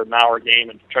 hours for an hour game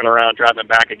and turn around driving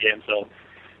back again. So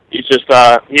he's just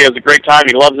he has a great time.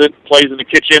 He loves it. Plays in the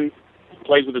kitchen,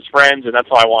 plays with his friends, and that's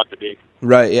how I want it to be.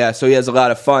 Right, yeah, so he has a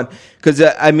lot of fun. Because,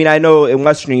 I know in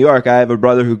Western New York, I have a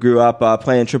brother who grew up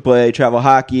playing AAA travel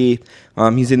hockey.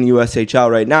 He's in the USHL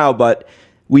right now, but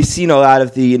we've seen a lot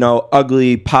of the,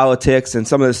 ugly politics and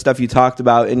some of the stuff you talked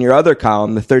about in your other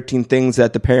column, the 13 things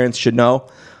that the parents should know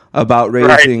about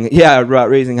raising, about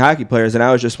raising hockey players. And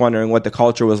I was just wondering what the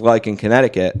culture was like in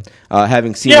Connecticut,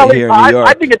 having seen it here in New York.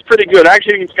 I think it's pretty good. I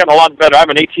actually think it's gotten a lot better. I have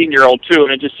an 18-year-old too,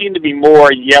 and it just seemed to be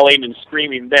more yelling and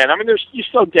screaming then. You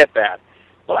still get that.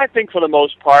 But I think for the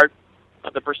most part,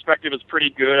 the perspective is pretty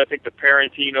good. I think the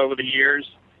parenting over the years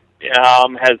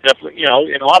has definitely,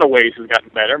 in a lot of ways has gotten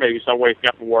better. Maybe some ways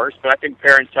gotten worse. But I think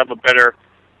parents have a better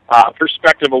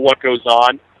perspective of what goes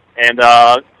on. And,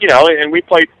 and we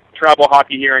play travel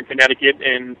hockey here in Connecticut,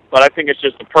 but I think it's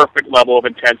just the perfect level of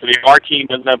intensity. Our team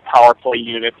doesn't have power play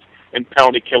units and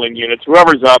penalty killing units.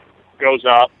 Whoever's up goes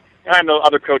up. And I know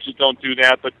other coaches don't do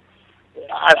that, but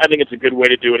I think it's a good way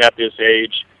to do it at this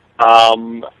age.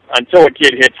 Until a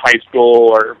kid hits high school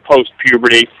or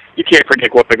post-puberty, you can't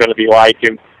predict what they're going to be like,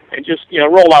 and just,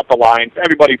 roll out the lines.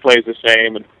 Everybody plays the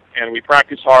same, and we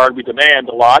practice hard, we demand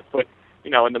a lot, but,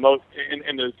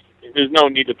 there's no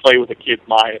need to play with a kid's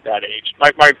mind at that age.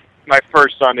 My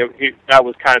first son, that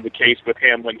was kind of the case with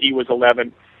him when he was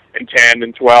 11 and 10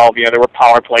 and 12. There were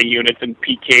power play units and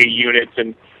PK units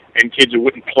and kids who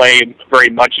wouldn't play very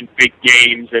much in big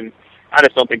games, and I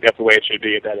just don't think that's the way it should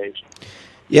be at that age.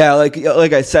 Yeah, like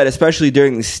I said, especially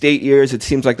during the state years, it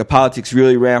seems like the politics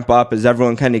really ramp up as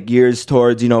everyone kind of gears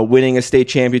towards, winning a state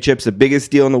championship. It's the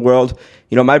biggest deal in the world.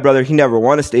 My brother, he never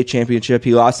won a state championship.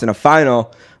 He lost in a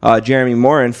final. Jeremy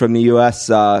Morin from the U.S.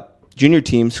 Junior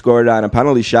team scored on a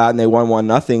penalty shot, and they won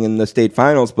 1-0 in the state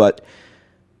finals. But,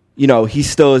 he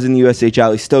still is in the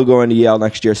USHL. He's still going to Yale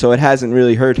next year. So it hasn't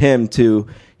really hurt him to,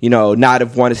 not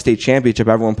have won a state championship.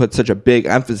 Everyone put such a big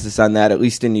emphasis on that, at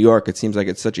least in New York. It seems like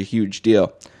it's such a huge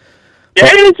deal. Yeah,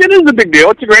 it is a big deal.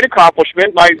 It's a great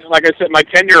accomplishment. Like I said, my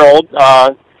 10-year-old,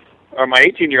 or my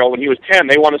 18-year-old, when he was 10,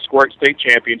 they won a squirt state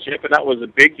championship, and that was a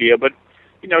big deal. But,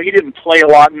 he didn't play a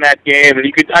lot in that game.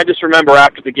 And I just remember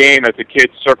after the game, as the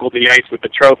kids circled the ice with the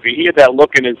trophy, he had that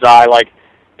look in his eye like,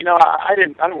 I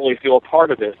don't really feel a part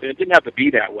of this. And it didn't have to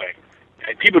be that way.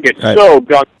 And people get so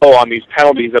gung-ho on these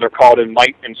penalties that are called in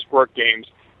might and squirt games.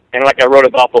 And like I wrote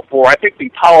about before, I think the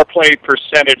power play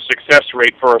percentage success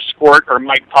rate for a squirt or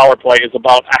might power play is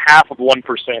about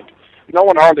 0.5%. No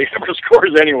one hardly ever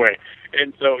scores anyway.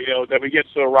 And so, that we get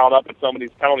so riled up at some of these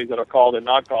penalties that are called and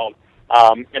not called.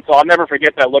 And so I'll never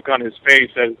forget that look on his face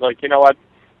as like, that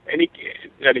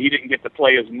he didn't get to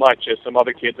play as much as some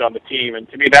other kids on the team. And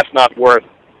to me, that's not worth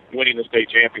winning the state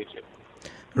championship.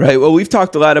 Right. Well, we've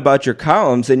talked a lot about your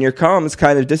columns, and your columns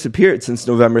kind of disappeared since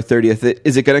November 30th.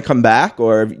 Is it going to come back,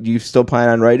 or do you still plan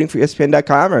on writing for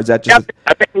ESPN.com, or is that just...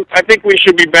 Yeah, I think we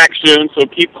should be back soon, so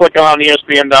keep clicking on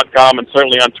ESPN.com, and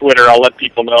certainly on Twitter. I'll let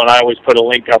people know, and I always put a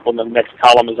link up when the next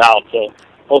column is out, so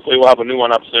hopefully we'll have a new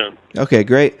one up soon. Okay,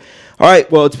 great. All right,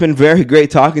 well, it's been very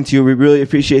great talking to you. We really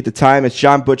appreciate the time. It's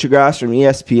John Butchergrass from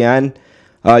ESPN.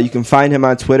 You can find him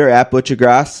on Twitter,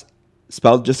 @Butchergrass,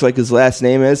 spelled just like his last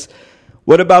name is.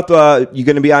 What about you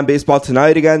going to be on Baseball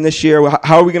Tonight again this year?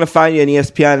 How are we going to find you on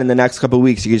ESPN in the next couple of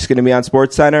weeks? Are you just going to be on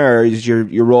SportsCenter, or is your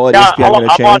role at ESPN going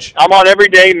to change? I'm on every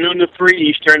day, noon to 3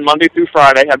 Eastern, Monday through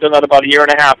Friday. I've done that about a year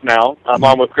and a half now. I'm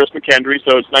on with Chris McKendry,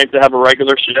 so it's nice to have a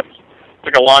regular shift. It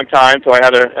took a long time, so I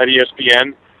had at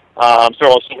ESPN.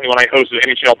 Certainly when I hosted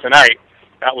NHL Tonight,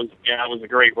 that was a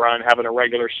great run, having a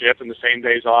regular shift and the same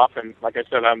days off. And like I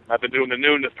said, I've been doing the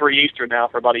noon to 3 Eastern now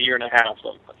for about a year and a half.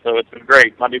 So it's been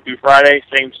great. Monday through Friday,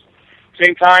 same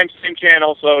time, same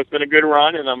channel. So it's been a good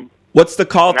run. And what's the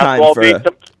call time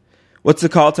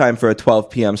for a 12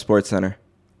 p.m. SportsCenter?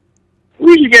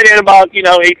 We usually get in about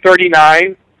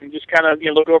 8:39 and just kind of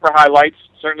look over highlights.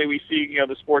 Certainly we see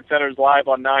the SportsCenter is live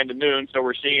on 9 to noon, so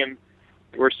we're seeing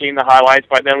the highlights.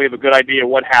 By then we have a good idea of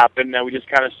what happened. Now we just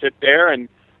kind of sit there and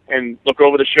look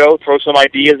over the show, throw some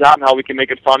ideas out on how we can make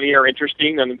it funny or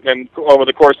interesting, and then over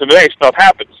the course of the day, stuff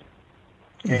happens.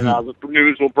 Mm-hmm. And the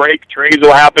news will break, trades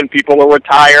will happen, people will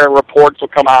retire, reports will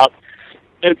come out.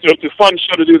 it's a fun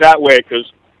show to do that way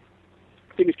because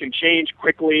things can change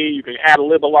quickly. You can ad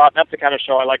lib a lot. That's the kind of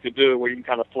show I like to do, where you can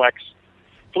kind of flex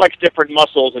different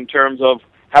muscles in terms of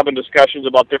having discussions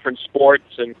about different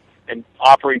sports and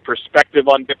offering perspective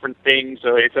on different things.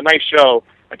 So it's a nice show,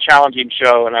 a challenging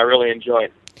show, and I really enjoy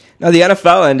it. Now, the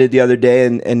NFL ended the other day,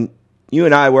 and you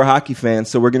and I, we're hockey fans,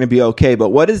 so we're going to be okay. But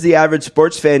what does the average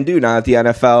sports fan do now that the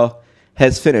NFL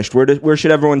has finished? Where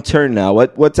should everyone turn now?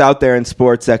 What's out there in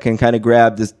sports that can kind of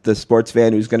grab the sports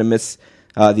fan who's going to miss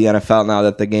the NFL now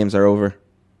that the games are over?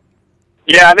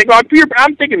 Yeah, I think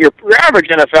I'm thinking your average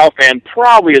NFL fan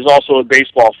probably is also a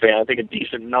baseball fan. I think a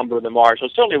decent number of them are. So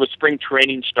certainly with spring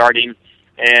training starting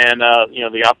and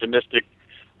the optimistic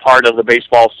part of the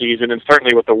baseball season, and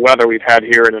certainly with the weather we've had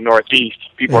here in the Northeast,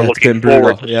 people are looking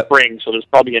forward to spring. So there's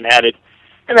probably an added.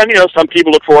 And then some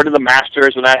people look forward to the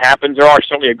Masters when that happens. There are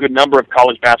certainly a good number of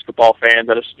college basketball fans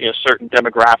at a certain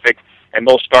demographic, and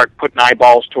they'll start putting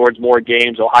eyeballs towards more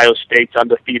games. Ohio State's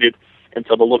undefeated, and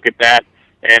so they'll look at that.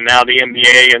 And now the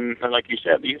NBA, and like you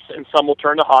said, and some will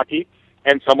turn to hockey,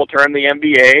 and some will turn to the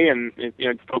NBA, and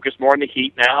focus more on the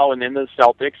Heat now, and then the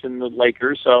Celtics and the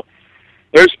Lakers. So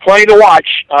there's plenty to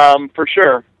watch for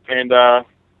sure. And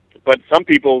but some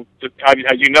people,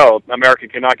 as you know, America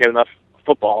cannot get enough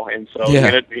football, and so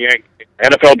the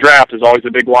NFL draft is always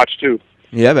a big watch too.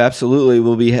 Yeah, absolutely.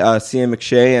 We'll be seeing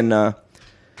McShay and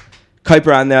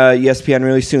Kuiper on the ESPN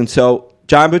really soon. So,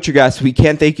 John Butchergrass, we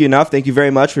can't thank you enough. Thank you very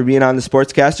much for being on the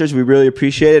Sportscasters. We really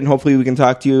appreciate it, and hopefully we can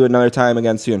talk to you another time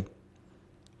again soon.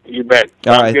 You bet.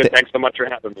 All right. Good. Thanks so much for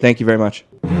having me. Thank you very much.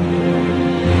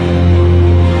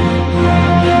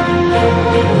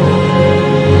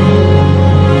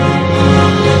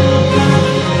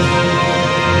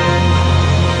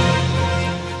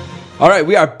 All right,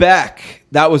 we are back.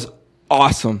 That was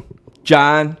awesome.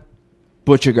 John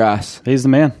Butchergrass. He's the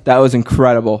man. That was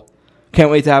incredible. Can't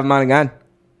wait to have him on again.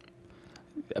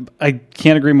 I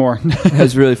can't agree more. That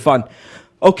was really fun.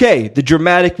 Okay, the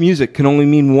dramatic music can only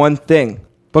mean one thing.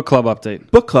 Book club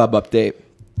update. Book club update.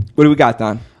 What do we got,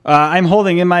 Don? I'm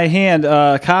holding in my hand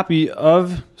a copy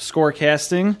of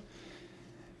Scorecasting,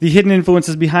 the hidden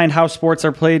influences behind how sports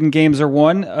are played and games are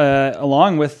won,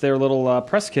 along with their little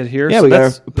press kit here. Yeah, so we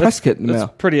got a press kit in the mail.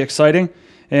 That's pretty exciting.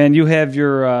 And you have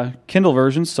your Kindle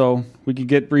version, so we could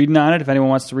get reading on it. If anyone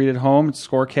wants to read it at home, it's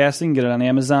Scorecasting. Get it on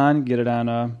Amazon. Get it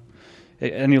on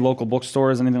any local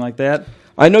bookstores, anything like that.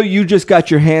 I know you just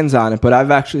got your hands on it, but I've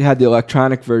actually had the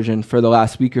electronic version for the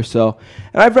last week or so.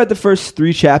 And I've read the first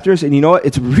 3 chapters, and you know what?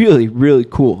 It's really, really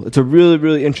cool. It's a really,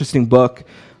 really interesting book.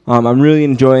 I'm really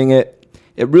enjoying it.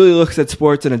 It really looks at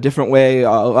sports in a different way,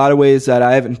 a lot of ways that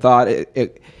I haven't thought. You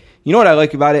know what I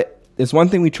like about it? There's one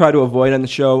thing we try to avoid on the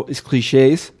show is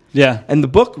cliches. Yeah. And the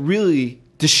book really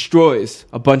destroys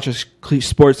a bunch of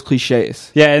sports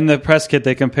cliches. Yeah, in the press kit,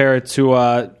 they compare it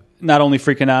to not only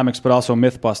Freakonomics, but also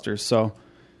Mythbusters. So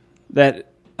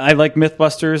that I like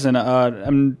Mythbusters, and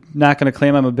I'm not going to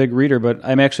claim I'm a big reader, but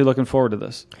I'm actually looking forward to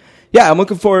this. Yeah, I'm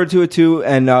looking forward to it too.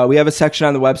 And we have a section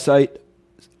on the website,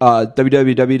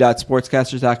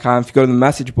 www.sportscasters.com. If you go to the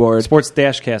message board,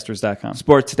 sports-casters.com.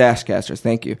 Sports-casters,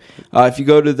 thank you. If you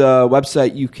go to the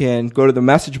website, you can go to the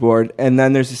message board, and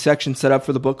then there's a section set up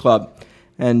for the book club.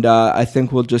 And I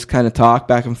think we'll just kind of talk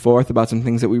back and forth about some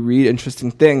things that we read,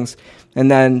 interesting things.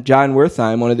 And then John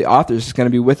Wertheim, one of the authors, is going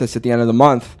to be with us at the end of the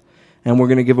month, and we're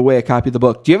going to give away a copy of the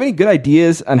book. Do you have any good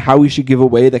ideas on how we should give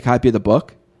away the copy of the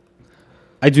book?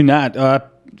 I do not.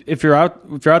 If you're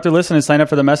out there listening, sign up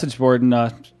for the message board and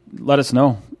let us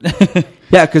know.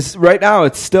 Yeah, because right now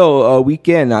it's still a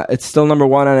weekend. It's still number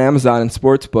 1 on Amazon in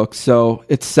sports books, so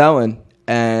it's selling.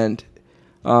 And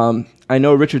I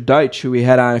know Richard Deitch, who we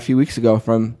had on a few weeks ago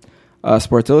from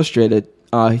Sports Illustrated,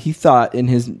 he thought in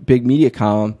his big media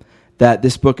column that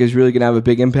this book is really going to have a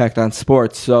big impact on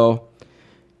sports. So,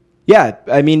 yeah,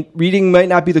 I mean, reading might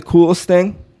not be the coolest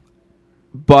thing,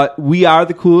 but we are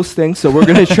the coolest thing. So we're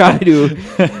going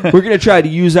to try to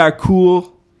use our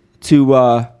cool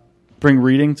to bring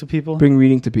reading to people. Wow.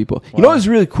 You know what was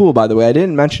really cool, by the way? I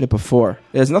didn't mention it before.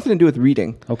 It has nothing to do with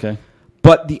reading. Okay.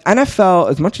 But the NFL,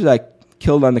 as much as I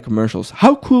killed on the commercials,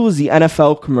 how cool is the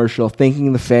NFL commercial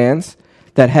thanking the fans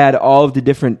that had all of the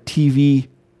different TV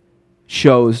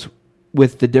shows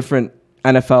with the different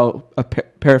NFL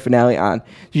paraphernalia on?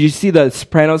 Did you see the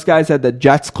Sopranos guys had the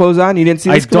Jets clothes on? You didn't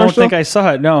see this commercial? I don't think I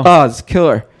saw it, no. Oh, it's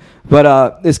killer.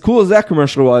 But as cool as that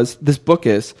commercial was, this book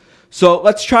is. So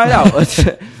let's try it out.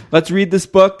 Let's read this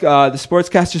book, the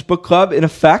Sportscasters Book Club, in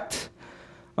effect.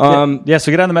 So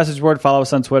get on the message board, follow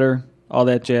us on Twitter, all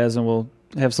that jazz, and we'll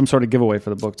have some sort of giveaway for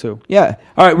the book, too. Yeah.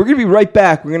 All right, we're going to be right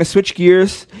back. We're going to switch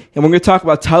gears, and we're going to talk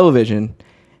about television.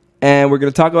 and we're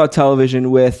going to talk about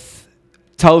television with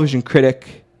television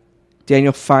critic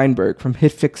Daniel Feinberg from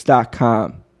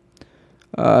hitfix.com.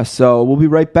 So we'll be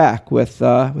right back with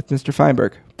Mr.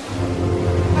 Feinberg.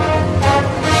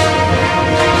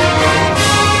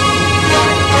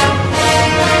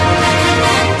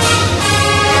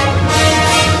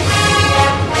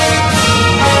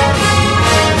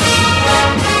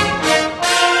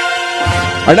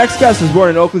 Our next guest was born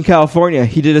in Oakland, California.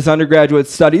 He did his undergraduate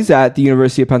studies at the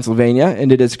University of Pennsylvania and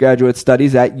did his graduate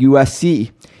studies at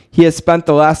USC. He has spent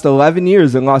the last 11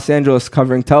 years in Los Angeles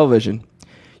covering television.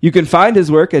 You can find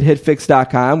his work at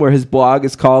hitfix.com, where his blog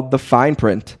is called The Fine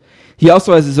Print. He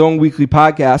also has his own weekly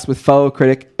podcast with fellow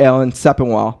critic Alan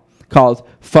Sepinwall called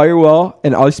Firewall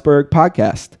and Iceberg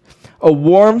Podcast. A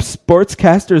warm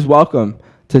sportscaster's welcome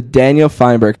to Daniel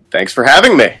Feinberg. Thanks for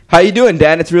having me. How you doing,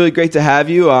 Dan? It's really great to have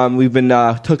you. We've been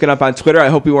hooking up on Twitter. I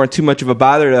hope we weren't too much of a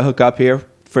bother to hook up here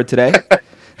for today.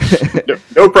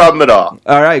 No problem at all.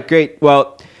 All right, great.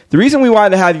 Well, the reason we wanted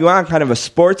to have you on kind of a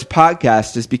sports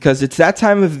podcast is because it's that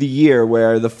time of the year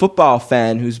where the football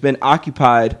fan who's been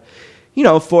occupied,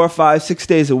 4 or 5, 6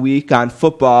 days a week on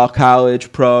football,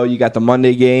 college, pro, you got the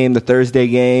Monday game, the Thursday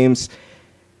games,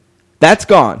 that's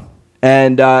gone.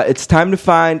 And it's time to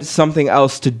find something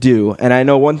else to do. And I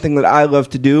know one thing that I love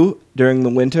to do during the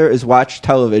winter is watch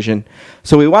television.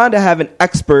 So we wanted to have an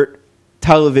expert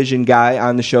television guy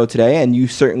on the show today, and you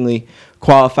certainly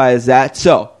qualify as that.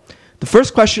 So the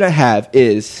first question I have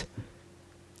is,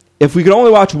 if we could only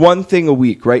watch one thing a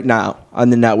week right now on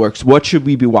the networks, what should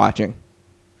we be watching?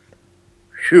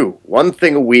 Phew, one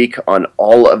thing a week on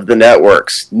all of the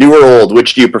networks. New or old,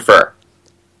 which do you prefer?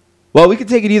 Well, we could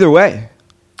take it either way.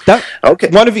 Okay.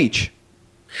 One of each.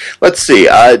 Let's see.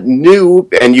 New,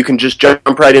 and you can just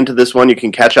jump right into this one. You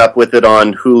can catch up with it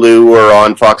on Hulu or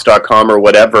on Fox.com or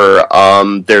whatever.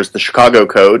 There's the Chicago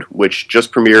Code, which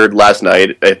just premiered last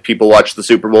night. If people watched the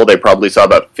Super Bowl, they probably saw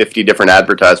about 50 different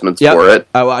advertisements for it.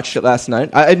 I watched it last night.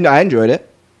 I enjoyed it.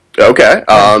 Okay.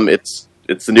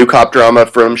 It's the new cop drama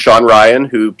from Sean Ryan,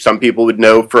 who some people would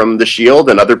know from The Shield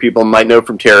and other people might know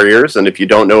from Terriers. And if you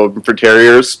don't know him for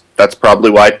Terriers, that's probably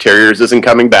why Terriers isn't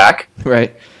coming back.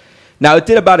 Right. Now, it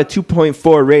did about a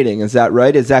 2.4 rating. Is that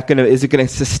right? Is it going to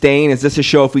sustain? Is this a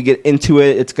show, if we get into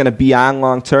it, it's going to be on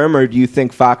long term? Or do you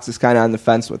think Fox is kind of on the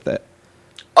fence with it?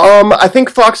 I think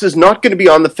Fox is not going to be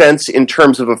on the fence in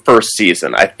terms of a first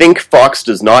season. I think Fox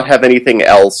does not have anything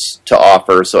else to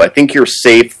offer. So I think you're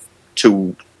safe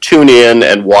to tune in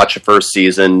and watch a first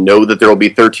season, know that there will be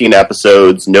 13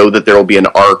 episodes, know that there will be an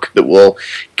arc that will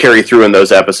carry through in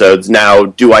those episodes. Now,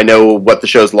 do I know what the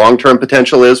show's long-term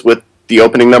potential is with the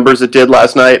opening numbers it did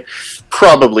last night?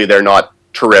 Probably they're not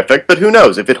terrific, but who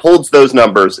knows? If it holds those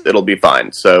numbers, it'll be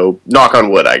fine. So, knock on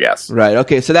wood, I guess. Right,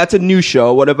 okay, so that's a new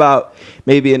show. What about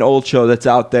maybe an old show that's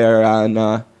out there on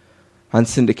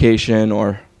syndication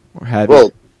or have you?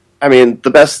 Well, I mean, the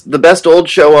best old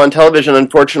show on television,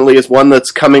 unfortunately, is one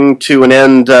that's coming to an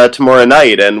end tomorrow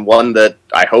night, and one that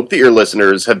I hope that your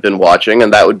listeners have been watching,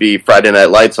 and that would be Friday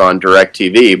Night Lights on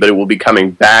DirecTV, but it will be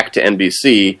coming back to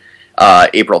NBC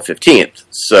April 15th.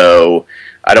 So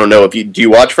I don't know if do you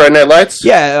watch Friday Night Lights?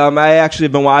 Yeah, I actually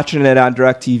have been watching it on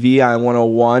DirecTV on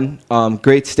 101.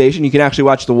 Great station. You can actually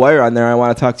watch The Wire on there. I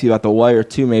want to talk to you about The Wire,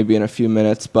 too, maybe in a few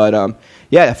minutes, but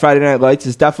yeah, Friday Night Lights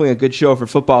is definitely a good show for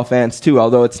football fans, too,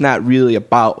 although it's not really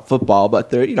about football, but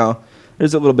there's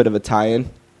a little bit of a tie-in.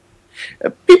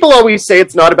 People always say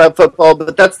it's not about football,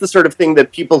 but that's the sort of thing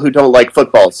that people who don't like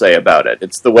football say about it.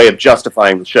 It's the way of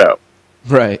justifying the show.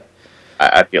 Right.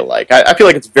 I feel like. I feel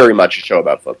like it's very much a show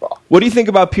about football. What do you think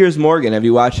about Piers Morgan? Have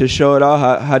you watched his show at all?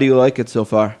 How do you like it so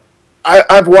far?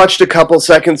 I've watched a couple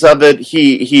seconds of it.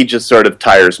 He just sort of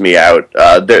tires me out.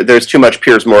 There's too much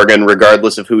Piers Morgan,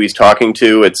 regardless of who he's talking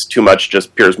to. It's too much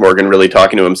just Piers Morgan really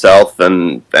talking to himself,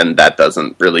 and that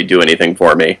doesn't really do anything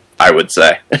for me, I would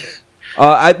say.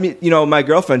 My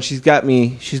girlfriend, she's got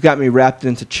me wrapped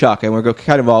into Chuck, and we're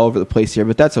kind of all over the place here,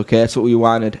 but that's okay. That's what we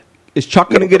wanted. Is Chuck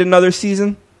going to get another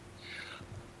season?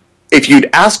 If you'd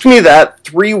asked me that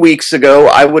 3 weeks ago,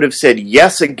 I would have said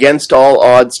yes, against all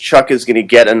odds, Chuck is going to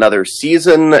get another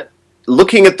season.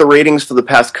 Looking at the ratings for the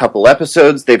past couple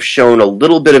episodes, they've shown a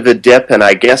little bit of a dip, and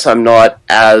I guess I'm not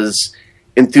as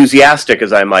enthusiastic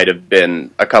as I might have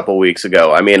been a couple weeks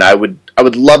ago. I mean, I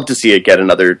would love to see it get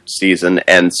another season,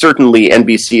 and certainly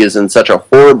NBC is in such a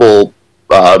horrible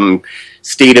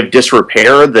state of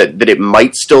disrepair that it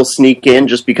might still sneak in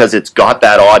just because it's got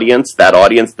that audience that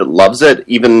loves it,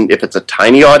 even if it's a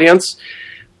tiny audience.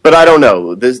 But I don't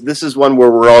know. This is one where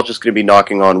we're all just going to be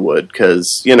knocking on wood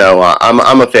because,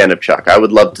 I'm a fan of Chuck. I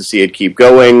would love to see it keep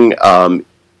going.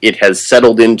 It has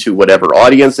settled into whatever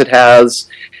audience it has.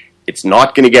 It's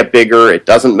not going to get bigger. It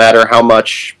doesn't matter how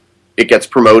much it gets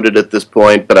promoted at this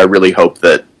point, but I really hope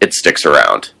that it sticks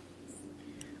around.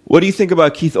 What do you think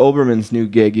about Keith Olbermann's new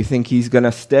gig? You think he's going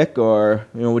to stick, or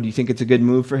do you think it's a good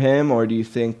move for him, or do you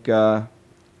think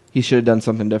he should have done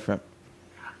something different?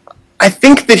 I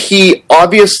think that he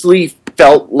obviously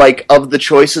felt like of the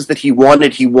choices that he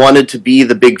wanted to be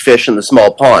the big fish in the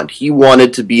small pond. He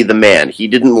wanted to be the man. He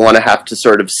didn't want to have to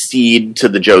sort of cede to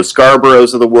the Joe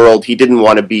Scarboroughs of the world. He didn't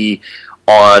want to be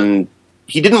on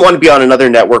another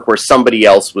network where somebody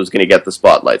else was going to get the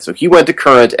spotlight. So he went to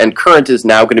Current, and Current is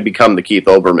now going to become the Keith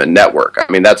Olbermann network.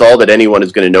 I mean, that's all that anyone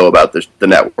is going to know about the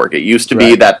network. It used to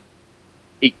be that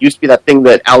thing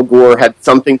that Al Gore had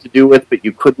something to do with, but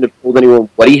you couldn't have told anyone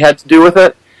what he had to do with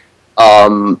it.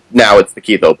 Now it's the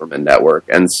Keith Olbermann network.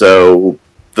 And so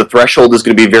the threshold is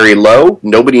going to be very low.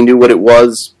 Nobody knew what it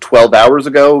was 12 hours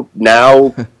ago.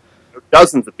 Now,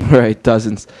 dozens of people. Right,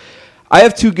 dozens. I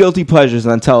have two guilty pleasures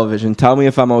on television. Tell me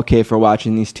if I'm okay for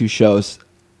watching these two shows.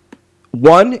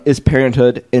 One is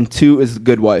Parenthood, and two is The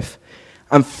Good Wife.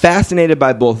 I'm fascinated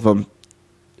by both of them.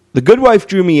 The Good Wife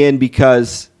drew me in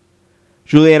because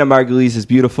Juliana Margulies is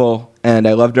beautiful, and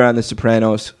I loved her on The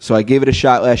Sopranos, so I gave it a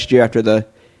shot last year after the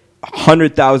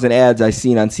 100,000 ads I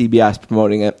seen on CBS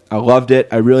promoting it. I loved it.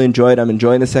 I really enjoyed it. I'm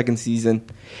enjoying the second season.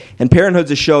 And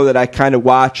Parenthood's a show that I kind of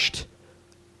watched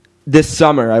this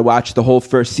summer. I watched the whole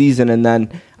first season, and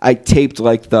then I taped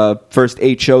like the first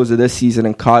 8 shows of this season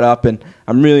and caught up, and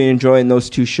I'm really enjoying those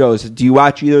two shows. Do you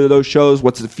watch either of those shows?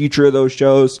 What's the future of those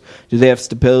shows? Do they have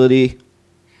stability?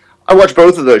 I watch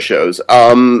both of those shows,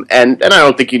 and I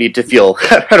don't think you need to feel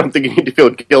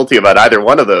guilty about either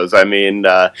one of those. I mean,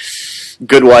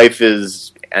 Good Wife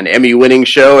is an Emmy-winning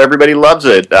show. Everybody loves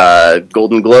it.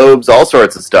 Golden Globes, all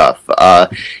sorts of stuff,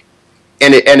 and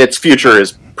its future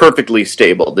is perfectly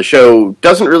stable. The show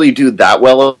doesn't really do that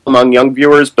well among young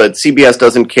viewers, but CBS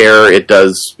doesn't care. It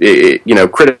does.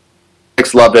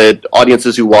 Critics love it.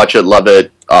 Audiences who watch it love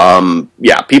it.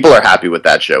 People are happy with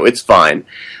that show. It's fine.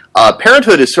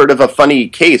 Parenthood is sort of a funny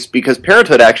case because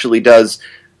Parenthood actually does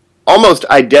almost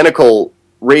identical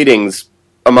ratings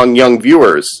among young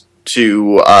viewers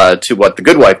to what The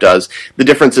Good Wife does. The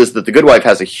difference is that The Good Wife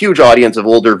has a huge audience of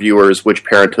older viewers, which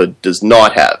Parenthood does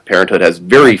not have. Parenthood has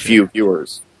very few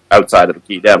viewers outside of the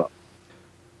key demo.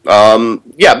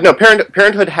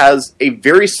 Parenthood has a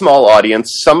very small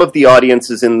audience. Some of the audience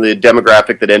is in the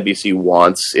demographic that NBC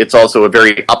wants. It's also a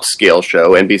very upscale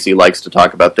show. NBC likes to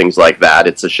talk about things like that.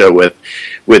 It's a show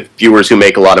with viewers who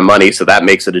make a lot of money, so that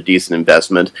makes it a decent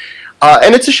investment.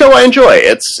 And it's a show I enjoy.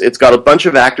 It's got a bunch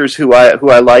of actors who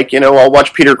I like. I'll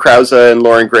watch Peter Krause and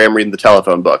Lauren Graham reading The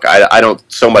Telephone Book. I don't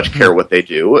so much care what they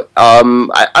do.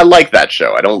 I like that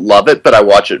show. I don't love it, but I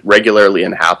watch it regularly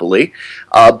and happily.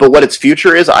 But what its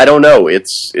future is, I don't know.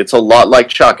 It's a lot like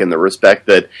Chuck in the respect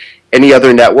that any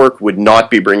other network would not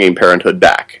be bringing Parenthood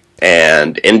back.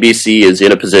 And NBC is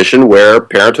in a position where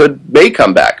Parenthood may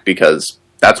come back because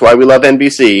that's why we love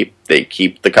NBC. They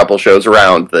keep the couple shows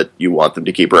around that you want them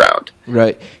to keep around.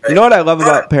 Right. You know what I love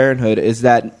about Parenthood is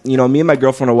that, me and my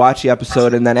girlfriend will watch the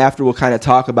episode, and then after we'll kind of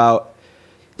talk about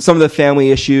some of the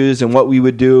family issues and what we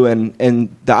would do,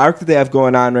 and the arc that they have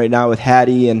going on right now with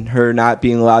Hattie and her not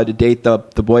being allowed to date the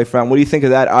boyfriend. What do you think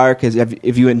of that arc?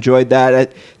 If you enjoyed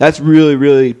that? That's really,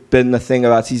 really been the thing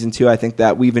about Season 2 I think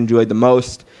that we've enjoyed the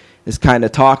most, is kind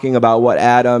of talking about what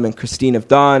Adam and Christine have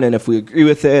done, and if we agree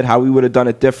with it, how we would have done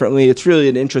it differently. It's really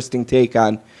an interesting take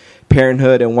on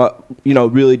parenthood and what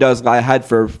really does lie ahead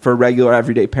for regular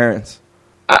everyday parents.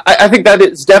 I think that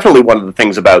is definitely one of the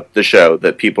things about the show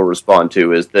that people respond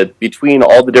to, is that between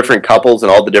all the different couples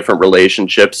and all the different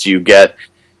relationships, you get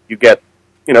 4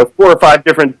 or 5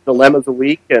 different dilemmas a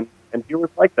week, and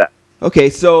viewers like that. Okay,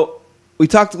 so we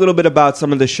talked a little bit about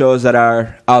some of the shows that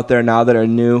are out there now that are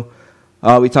new.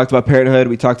 We talked about Parenthood.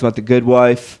 We talked about The Good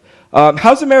Wife.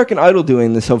 How's American Idol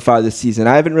doing so far this season?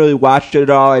 I haven't really watched it at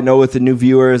all. I know with the new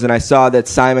viewers, and I saw that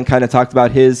Simon kind of talked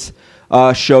about his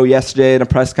show yesterday in a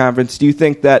press conference. Do you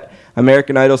think that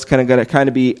American Idol's kind of going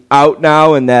to be out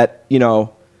now, and that the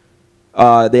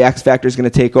X Factor is going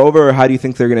to take over, or how do you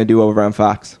think they're going to do over on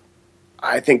Fox?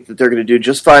 I think that they're going to do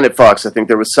just fine at Fox. I think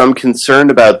there was some concern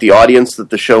about the audience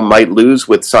that the show might lose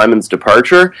with Simon's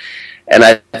departure. And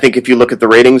I think if you look at the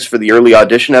ratings for the early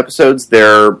audition episodes,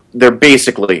 they're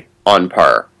basically on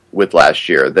par with last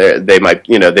year. They might,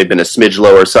 they've been a smidge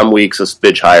lower some weeks, a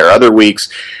smidge higher other weeks.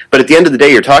 But at the end of the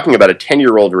day, you're talking about a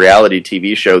 10-year-old reality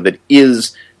TV show that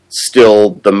is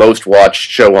still the most watched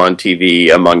show on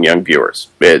TV among young viewers.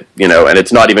 And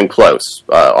it's not even close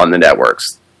on the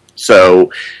networks.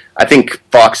 So I think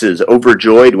Fox is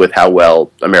overjoyed with how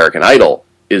well American Idol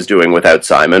is doing without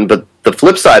Simon. But the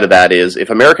flip side of that is, if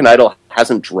American Idol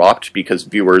hasn't dropped because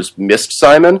viewers missed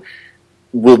Simon,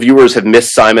 will viewers have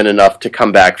missed Simon enough to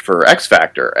come back for X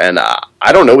Factor? And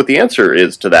I don't know what the answer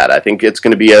is to that. I think it's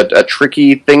going to be a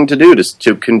tricky thing to do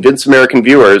to convince American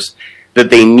viewers that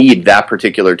they need that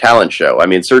particular talent show. I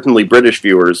mean, certainly British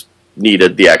viewers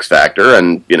needed the X Factor,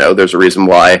 and there's a reason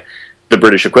why the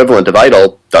British equivalent of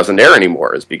Idol doesn't air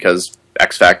anymore, is because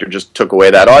X Factor just took away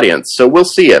that audience. So we'll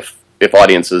see if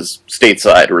audiences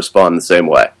stateside respond the same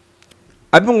way.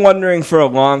 I've been wondering for a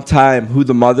long time who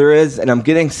the mother is, and I'm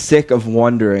getting sick of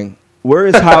wondering. Where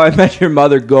is How I Met Your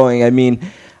Mother going? I mean,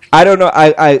 I don't know.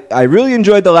 I really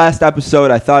enjoyed the last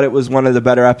episode. I thought it was one of the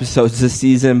better episodes this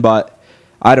season, but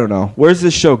I don't know. Where's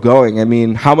this show going? I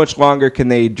mean, how much longer can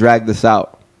they drag this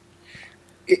out?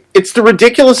 It's the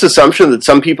ridiculous assumption that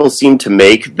some people seem to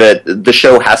make that the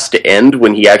show has to end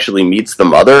when he actually meets the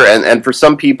mother, and for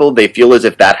some people, they feel as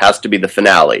if that has to be the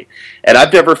finale. And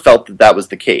I've never felt that was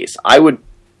the case.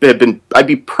 I'd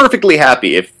be perfectly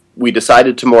happy if we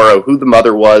decided tomorrow who the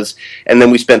mother was, and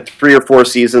then we spent 3 or 4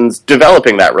 seasons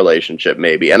developing that relationship,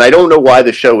 maybe. And I don't know why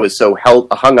the show is so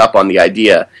hung up on the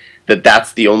idea that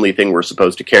that's the only thing we're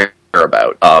supposed to care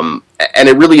about. And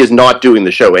it really is not doing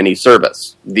the show any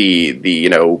service. The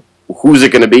who's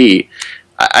it going to be?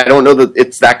 I don't know that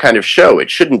it's that kind of show. It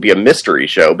shouldn't be a mystery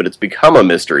show, but it's become a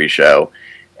mystery show.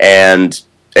 And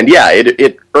yeah,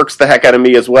 it irks the heck out of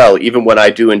me as well, even when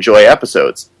I do enjoy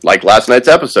episodes. Like last night's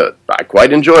episode. I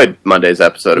quite enjoyed Monday's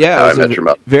episode of How I Met Your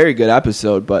Mother. Very good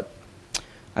episode, but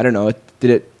I don't know.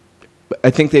 I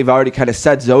think they've already kind of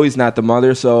said Zoe's not the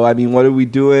mother, so I mean, what are we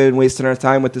doing wasting our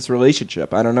time with this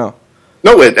relationship? I don't know.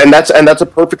 No, and that's a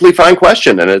perfectly fine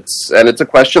question, and it's a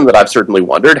question that I've certainly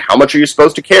wondered. How much are you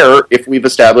supposed to care if we've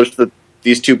established that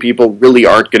these two people really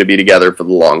aren't going to be together for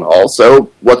the long haul? So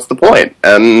what's the point?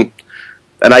 And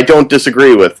I don't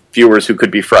disagree with viewers who could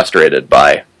be frustrated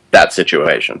by that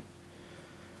situation.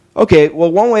 Okay,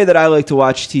 well, one way that I like to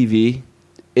watch TV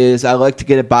is I like to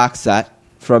get a box set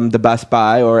from the Best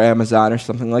Buy or Amazon or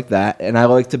something like that, and I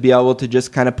like to be able to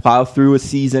just kind of plow through a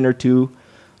season or two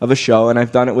of a show, and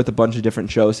I've done it with a bunch of different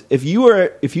shows. If you were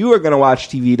going to watch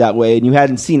TV that way and you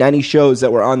hadn't seen any shows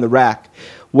that were on the rack,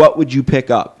 what would you pick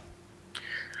up?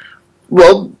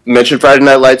 Well, mentioned Friday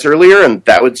Night Lights earlier, and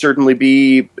that would certainly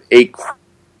be a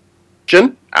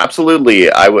question.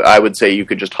 Absolutely, I would say you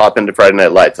could just hop into Friday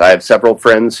Night Lights. I have several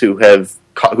friends who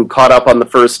caught up on the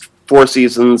first 4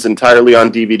 seasons entirely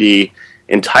on DVD,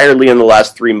 entirely in the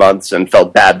last 3 months, and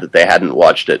felt bad that they hadn't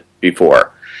watched it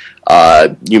before.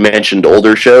 You mentioned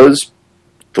older shows.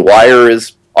 The Wire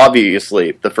is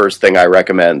obviously the first thing I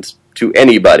recommend to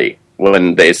anybody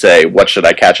when they say, what should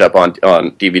I catch up on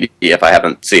DVD if I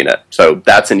haven't seen it? So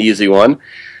that's an easy one.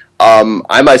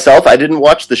 I myself, I didn't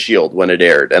watch The Shield when it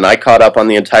aired, and I caught up on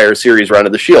the entire series run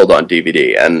of The Shield on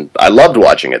DVD, and I loved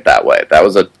watching it that way. That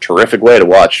was a terrific way to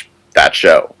watch that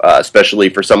show, especially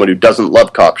for someone who doesn't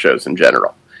love cop shows in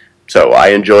general. So I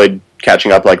enjoyed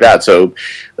catching up like that. So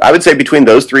I would say between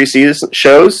those 3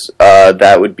 shows,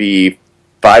 that would be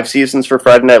 5 seasons for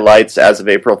Friday Night Lights as of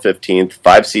April 15th,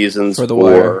 5 seasons for The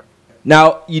Wire.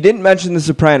 Now, you didn't mention The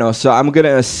Sopranos, so I'm going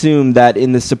to assume that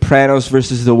in the Sopranos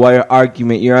versus The Wire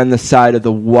argument, you're on the side of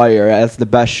The Wire as the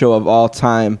best show of all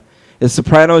time. Is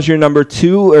Sopranos your number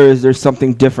 2, or is there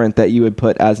something different that you would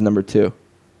put as number 2?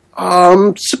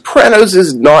 Sopranos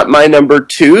is not my number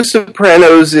 2.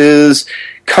 Sopranos is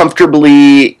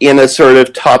comfortably in a sort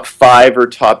of top 5 or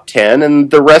top 10,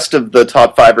 and the rest of the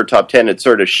top 5 or top 10, it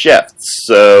sort of shifts.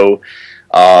 So,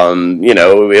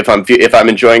 if I'm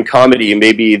enjoying comedy,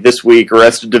 maybe this week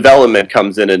Arrested Development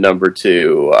comes in at number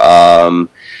 2.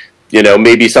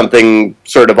 Maybe something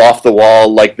sort of off the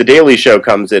wall like The Daily Show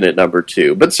comes in at number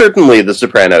 2. But certainly The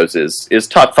Sopranos is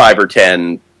top 5 or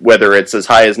 10. Whether it's as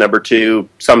high as number 2,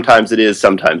 sometimes it is,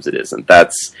 sometimes it isn't.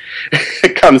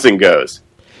 It comes and goes.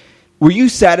 Were you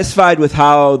satisfied with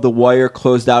how The Wire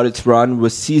closed out its run?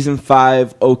 Was Season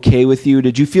 5 okay with you?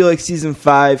 Did you feel like Season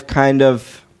 5 kind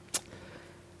of,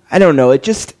 I don't know,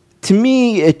 to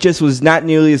me, it just was not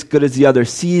nearly as good as the other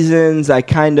seasons. I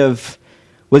kind of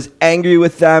was angry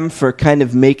with them for kind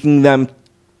of make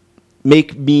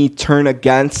me turn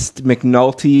against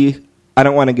McNulty. I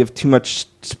don't want to give too much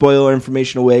spoiler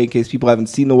information away in case people haven't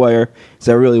seen The Wire, because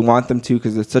I really want them to,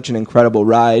 because it's such an incredible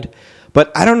ride.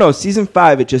 But I don't know, Season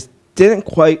 5, it just didn't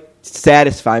quite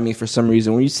satisfy me for some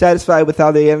reason. Were you satisfied with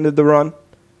how they ended the run?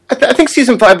 I think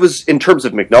Season 5 was, in terms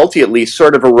of McNulty at least,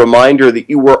 sort of a reminder that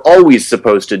you were always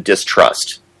supposed to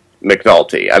distrust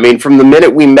McNulty. I mean, from the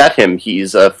minute we met him,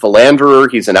 he's a philanderer,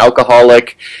 he's an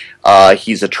alcoholic,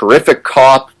 he's a terrific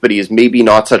cop, but he's maybe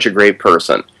not such a great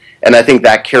person. And I think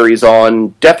that carries on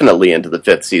definitely into the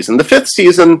 5th season. The 5th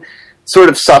season sort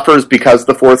of suffers because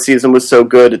the 4th season was so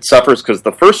good. It suffers because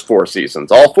the first 4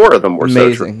 seasons, all 4 of them were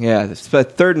amazing. so Yeah,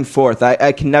 but 3rd and 4th,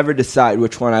 I can never decide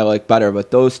which one I like better,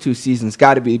 but those 2 seasons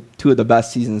got to be 2 of the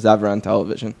best seasons ever on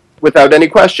television. Without any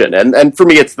question. And for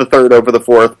me, it's the 3rd over the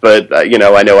 4th, but, I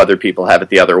know other people have it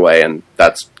the other way, and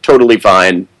that's totally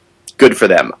fine. Good for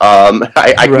them.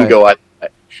 I can go on.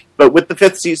 But with the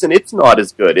 5th season, it's not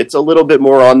as good. It's a little bit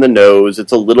more on the nose.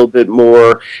 It's a little bit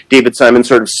more David Simon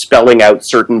sort of spelling out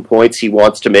certain points he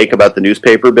wants to make about the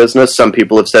newspaper business. Some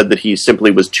people have said that he simply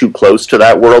was too close to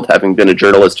that world, having been a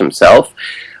journalist himself.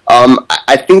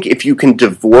 I think if you can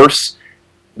divorce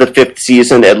the 5th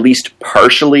season, at least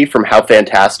partially, from how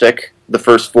fantastic the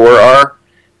first 4 are,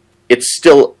 it's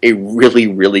still a really,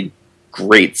 really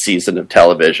great season of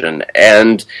television.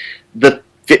 And the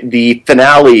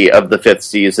finale of the 5th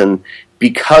season,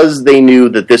 because they knew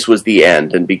that this was the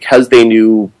end, and because they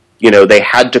knew, they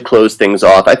had to close things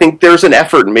off, I think there's an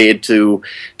effort made to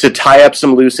tie up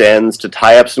some loose ends, to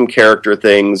tie up some character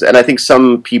things, and I think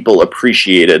some people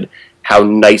appreciated how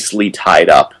nicely tied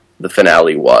up the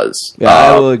finale was. Yeah,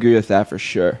 I will agree with that for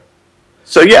sure.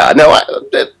 So yeah, no,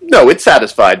 it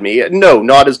satisfied me. No,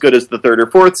 not as good as the 3rd or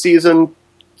 4th season.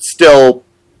 Still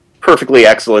perfectly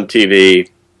excellent TV.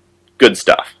 Good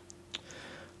stuff.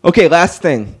 Okay, last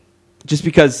thing. Just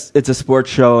because it's a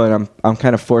sports show and I'm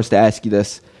kind of forced to ask you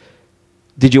this.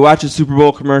 Did you watch the Super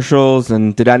Bowl commercials,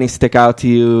 and did any stick out to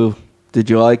you? Did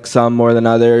you like some more than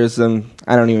others? And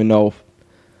I don't even know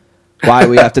why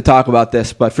we have to talk about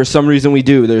this, but for some reason we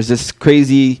do. There's this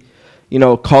crazy,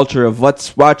 culture of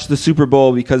let's watch the Super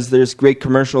Bowl because there's great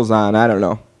commercials on. I don't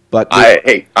know. But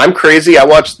I'm crazy. I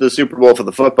watched the Super Bowl for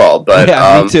the football, but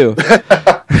yeah, me too.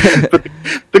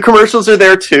 The commercials are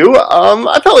there too.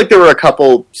 I felt like there were a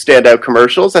couple standout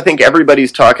commercials. I think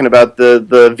everybody's talking about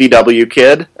the VW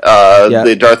kid,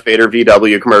 the Darth Vader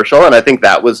VW commercial, and I think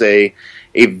that was a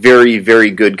very,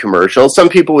 very good commercial. Some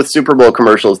people with Super Bowl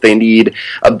commercials, they need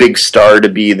a big star to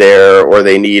be there, or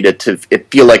they need it to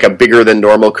feel like a bigger than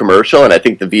normal commercial, and I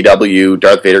think the VW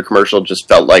Darth Vader commercial just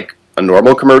felt like a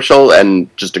normal commercial and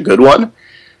just a good one.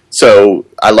 So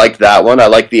I liked that one. I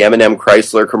liked the M&M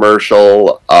Chrysler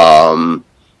commercial.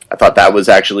 I thought that was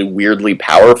actually weirdly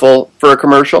powerful for a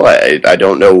commercial. I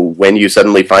don't know when you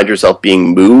suddenly find yourself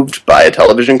being moved by a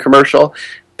television commercial,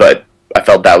 but I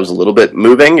felt that was a little bit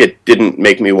moving. It didn't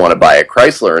make me want to buy a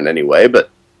Chrysler in any way, but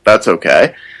that's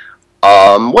okay.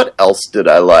 What else did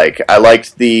I like? I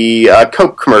liked the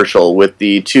Coke commercial with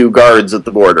the 2 guards at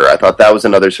the border. I thought that was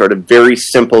another sort of very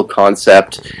simple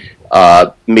concept,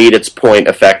 made its point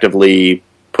effectively,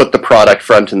 put the product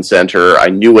front and center. I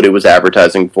knew what it was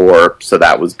advertising for, so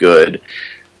that was good.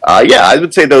 Yeah, I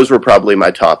would say those were probably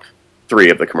my top 3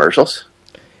 of the commercials.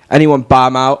 Anyone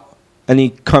bomb out?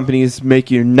 Any companies make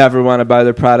you never want to buy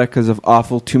their product because of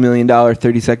awful $2 million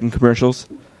 30-second commercials?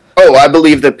 Oh, I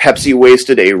believe that Pepsi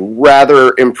wasted a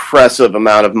rather impressive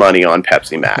amount of money on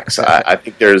Pepsi Max. I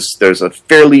think there's a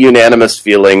fairly unanimous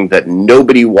feeling that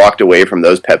nobody walked away from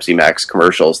those Pepsi Max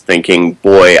commercials thinking,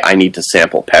 boy, I need to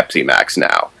sample Pepsi Max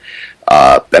now.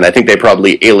 And I think they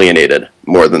probably alienated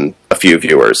more than a few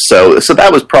viewers. So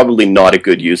that was probably not a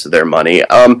good use of their money.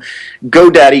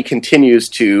 GoDaddy continues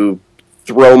to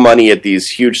throw money at these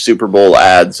huge Super Bowl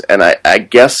ads, and I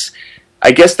guess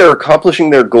they're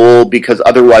accomplishing their goal because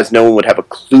otherwise no one would have a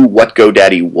clue what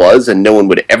GoDaddy was, and no one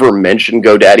would ever mention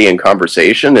GoDaddy in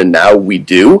conversation, and now we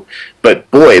do. But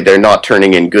boy, they're not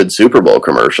turning in good Super Bowl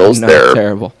commercials. No, they're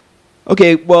terrible.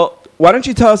 Okay, well, why don't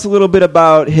you tell us a little bit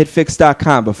about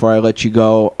hitfix.com before I let you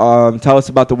go? Tell us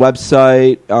about the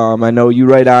website. I know you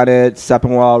write on it.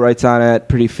 Seppenwall writes on it.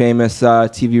 Pretty famous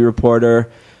TV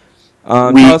reporter.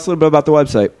 Tell us a little bit about the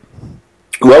website.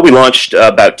 Well, we launched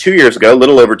about 2 years ago, a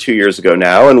little over 2 years ago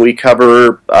now, and we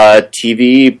cover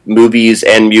TV, movies,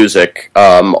 and music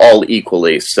all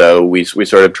equally. So we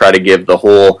sort of try to give the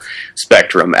whole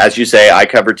spectrum. As you say, I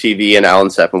cover TV, and Alan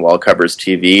Seppenwall covers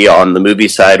TV. On the movie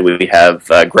side, we have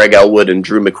Greg Elwood and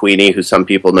Drew McQueenie, who some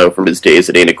people know from his days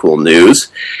at Ain't It Cool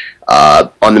News.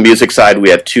 On the music side,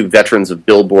 we have 2 veterans of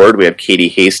Billboard. We have Katie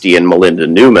Hasty and Melinda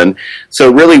Newman.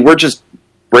 So really, we're just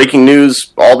breaking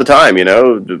news all the time, you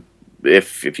know.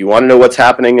 If you want to know what's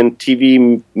happening in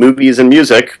TV, movies, and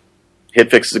music,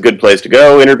 HitFix is a good place to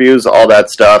go. Interviews, all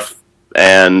that stuff,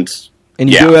 and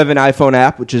you do have an iPhone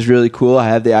app, which is really cool. I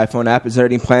have the iPhone app. Is there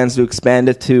any plans to expand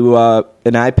it to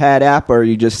an iPad app, or are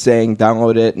you just saying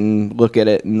download it and look at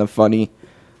it in the funny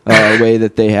way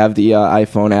that they have the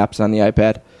iPhone apps on the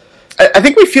iPad? I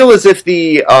think we feel as if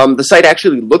the site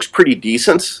actually looks pretty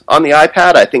decent on the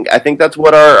iPad. I think that's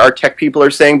what our tech people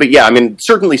are saying. But yeah, I mean,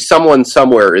 certainly someone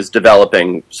somewhere is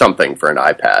developing something for an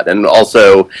iPad, and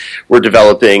also we're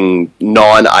developing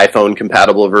non-iPhone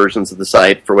compatible versions of the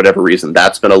site for whatever reason.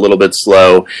 That's been a little bit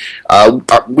slow.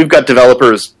 We've got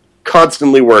developers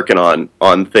constantly working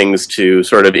on things to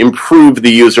sort of improve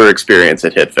the user experience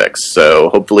at HitFix. So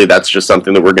hopefully that's just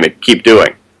something that we're going to keep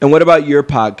doing. And what about your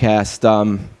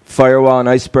podcast? Firewall and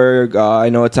Iceberg, I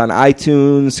know it's on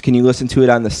iTunes. Can you listen to it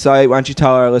on the site? Why don't you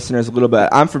tell our listeners a little bit?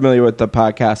 I'm familiar with the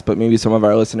podcast, but maybe some of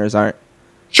our listeners aren't.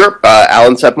 Sure.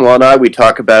 Alan Sepinwall and I, we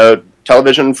talk about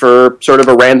television for sort of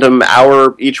a random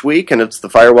hour each week, and it's the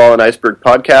Firewall and Iceberg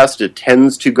podcast. It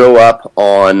tends to go up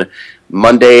on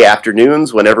Monday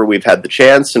afternoons whenever we've had the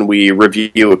chance, and we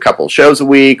review a couple shows a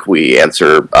week. We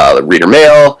answer reader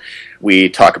mail. We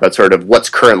talk about sort of what's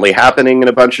currently happening in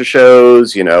a bunch of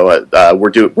shows. You know,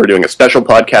 we're doing a special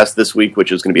podcast this week,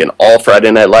 which is going to be an all Friday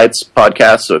Night Lights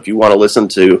podcast. So if you want to listen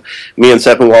to me and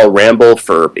Sepinwall ramble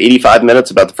for 85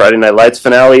 minutes about the Friday Night Lights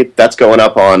finale, that's going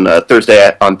up on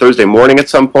Thursday morning at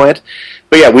some point.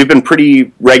 But yeah, we've been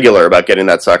pretty regular about getting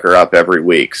that sucker up every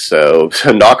week. So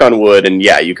knock on wood, and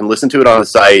yeah, you can listen to it on the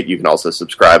site. You can also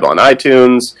subscribe on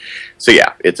iTunes. So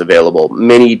yeah, it's available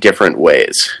many different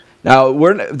ways. Now,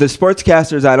 the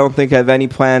sportscasters, I don't think have any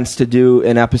plans to do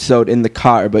an episode in the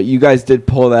car, but you guys did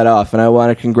pull that off, and I want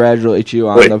to congratulate you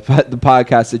on the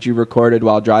podcast that you recorded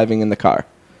while driving in the car.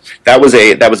 That was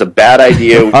a bad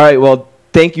idea. All right, well,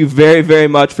 thank you very, very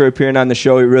much for appearing on the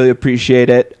show. We really appreciate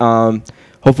it.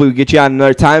 Hopefully we get you on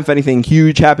another time if anything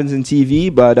huge happens in TV,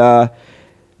 but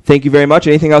thank you very much.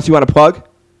 Anything else you want to plug?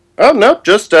 Oh, no,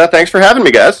 just thanks for having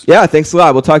me, guys. Yeah, thanks a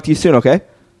lot. We'll talk to you soon, okay?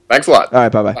 Thanks a lot. All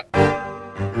right, bye-bye.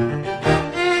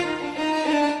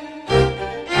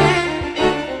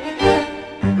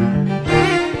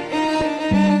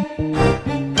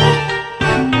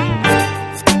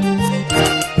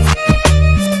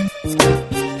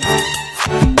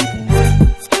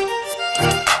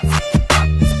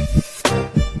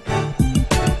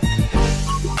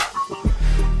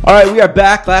 All right, we are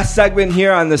back. Last segment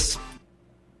here on the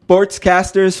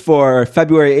Sportscasters for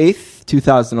February 8th,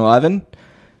 2011.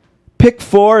 Pick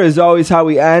 4 is always how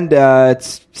we end.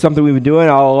 It's something we've been doing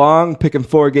all along, picking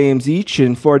 4 games each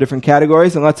in 4 different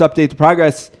categories. And let's update the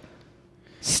progress.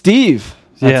 Steve.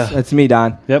 That's me,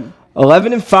 Don. Yep.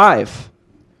 11-5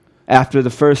 after the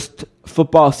first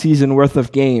football season worth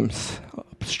of games.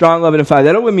 Strong 11-5.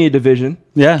 That'll win me a division.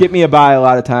 Yeah. Get me a bye a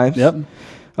lot of times. Yep.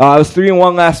 I was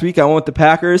 3-1 last week. I went with the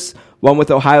Packers. Won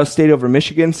with Ohio State over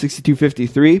Michigan,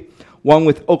 62-53. Won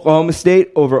with Oklahoma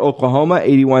State over Oklahoma,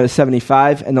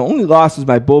 81-75. And the only loss was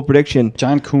my bold prediction.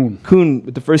 John Kuhn. Kuhn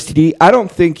with the first TD. I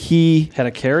don't think he had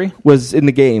a carry. Was in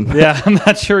the game. Yeah, I'm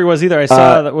not sure he was either. I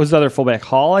saw that was the other fullback,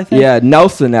 Hall, I think. Yeah,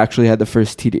 Nelson actually had the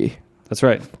first TD. That's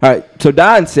right. All right, so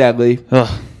Don, sadly,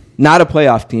 not a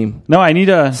playoff team. No, I need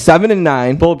a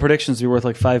 7-9. Bold predictions to be worth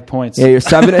like 5 points. Yeah, you're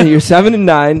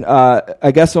 7-9.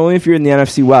 I guess only if you're in the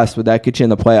NFC West would that get you in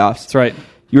the playoffs. That's right.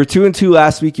 You were 2-2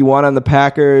 last week. You won on the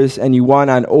Packers, and you won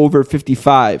on over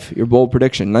 55. Your bold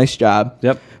prediction. Nice job.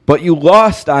 Yep. But you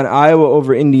lost on Iowa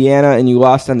over Indiana, and you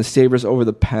lost on the Sabres over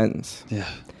the Pens. Yeah.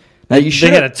 Now you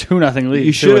should had a 2-0 lead.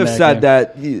 You should have said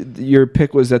that your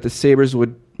pick was that the Sabres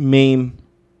would maim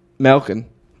Malkin.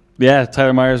 Yeah,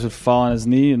 Tyler Myers would fall on his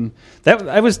knee, and that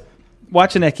I was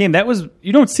watching that game. That was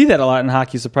you don't see that a lot in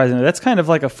hockey. Surprisingly, that's kind of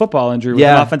like a football injury with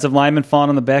an offensive lineman falling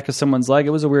on the back of someone's leg.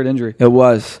 It was a weird injury. It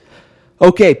was.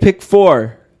 Okay, pick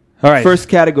 4. All right, first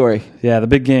category. Yeah, the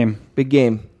big game. Big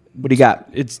game. What do you got?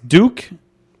 It's Duke.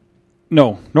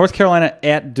 No, North Carolina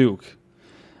at Duke.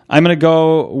 I'm going to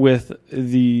go with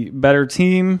the better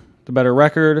team, the better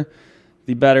record,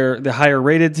 the higher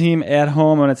rated team at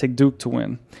home. I'm going to take Duke to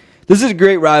win. This is a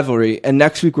great rivalry, and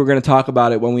next week we're going to talk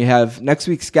about it when we have next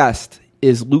week's guest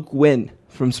is Luke Wynn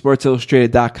from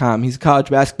SportsIllustrated.com. He's a college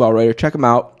basketball writer. Check him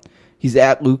out. He's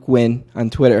at Luke Wynn on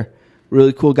Twitter.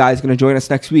 Really cool guy. He's going to join us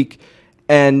next week.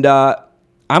 And I'm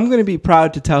going to be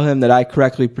proud to tell him that I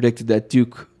correctly predicted that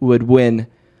Duke would win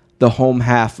the home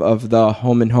half of the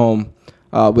home and home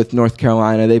with North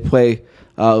Carolina. They play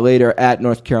later at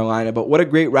North Carolina. But what a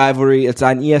great rivalry. It's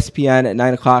on ESPN at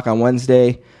 9 o'clock on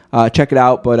Wednesday. Check it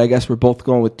out, but I guess we're both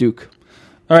going with Duke.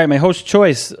 All right, my host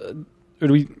choice.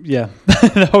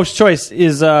 The host choice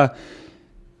is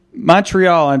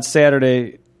Montreal on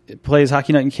Saturday. It plays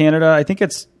Hockey Night in Canada. I think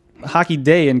it's Hockey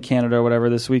Day in Canada or whatever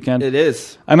this weekend. It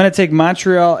is. I'm going to take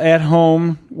Montreal at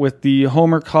home with the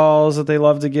homer calls that they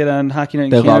love to get on Hockey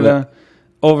Night in Canada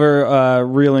over a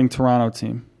reeling Toronto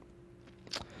team.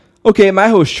 Okay, my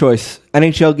host choice.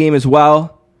 NHL game as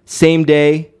well. Same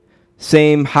day.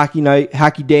 Same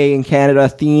hockey day in Canada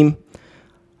theme.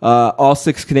 All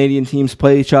 6 Canadian teams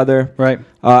play each other. Right.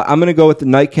 I'm going to go with the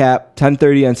nightcap,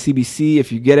 10:30 on CBC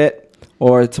if you get it,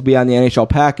 or it'll be on the NHL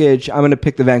package. I'm going to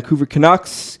pick the Vancouver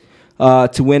Canucks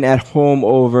to win at home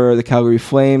over the Calgary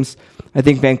Flames. I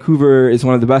think Vancouver is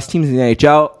one of the best teams in the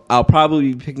NHL. I'll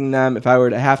probably be picking them. If I were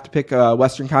to have to pick a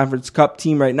Western Conference Cup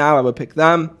team right now, I would pick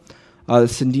them, the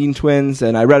Sundin Twins.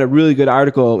 And I read a really good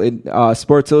article in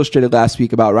Sports Illustrated last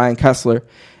week about Ryan Kessler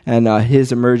and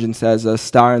his emergence as a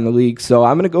star in the league. So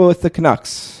I'm going to go with the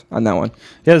Canucks on that one. Yeah,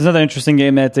 there's another interesting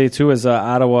game that day, too, is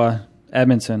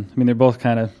Ottawa-Edmonton. I mean, they're both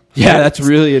kind of... Yeah, that's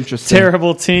really interesting.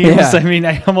 Terrible teams. Yeah. I mean,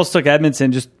 I almost took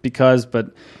Edmonton just because,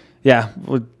 but yeah,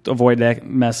 would avoid that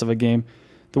mess of a game.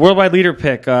 The worldwide leader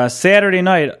pick, Saturday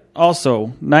night,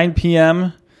 also 9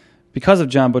 p.m. Because of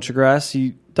John Butchergrass,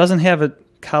 he doesn't have a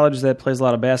college that plays a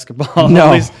lot of basketball.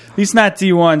 No. At least not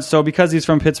D1. So because he's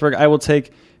from Pittsburgh, I will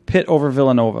take Pitt over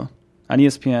Villanova on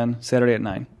ESPN Saturday at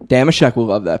 9. Damashek will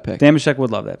love that pick. Damashek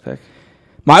would love that pick.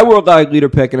 My worldwide leader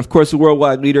pick, and of course the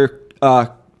worldwide leader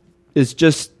is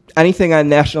just anything on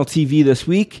national TV this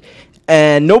week,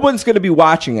 and no one's going to be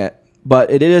watching it,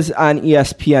 but it is on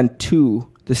ESPN2,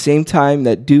 the same time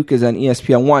that Duke is on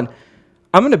ESPN1.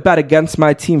 I'm going to bet against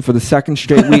my team for the second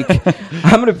straight week.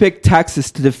 I'm going to pick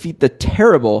Texas to defeat the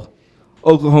terrible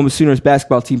Oklahoma Sooners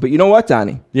basketball team. But you know what,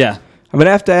 Donnie? Yeah. I'm going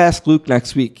to have to ask Luke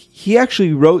next week. He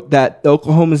actually wrote that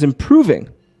Oklahoma's improving.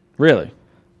 Really?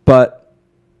 But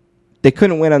they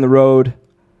couldn't win on the road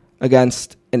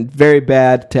against a very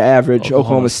bad to average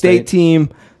Oklahoma State team.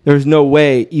 There's no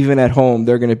way, even at home,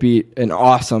 they're going to beat an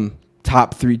awesome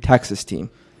top 3 Texas team.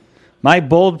 My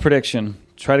bold prediction,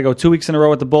 try to go 2 weeks in a row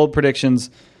with the bold predictions.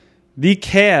 The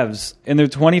Cavs in their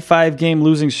 25-game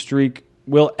losing streak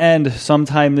will end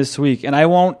sometime this week. And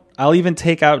I'll even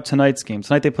take out tonight's game.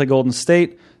 Tonight they play Golden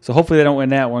State, so hopefully they don't win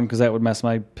that one because that would mess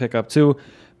my pick up too.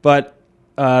 But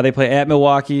they play at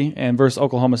Milwaukee and versus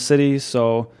Oklahoma City,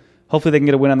 so hopefully they can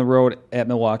get a win on the road at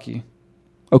Milwaukee.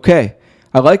 Okay,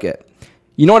 I like it.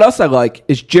 You know what else I like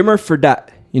is Jimmer Fredette.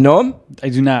 You know him? I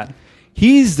do not.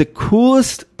 He's the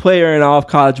coolest player in all of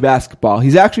college basketball.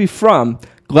 He's actually from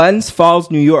Glens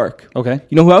Falls, New York. Okay.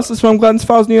 You know who else is from Glens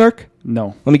Falls, New York?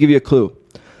 No. Let me give you a clue.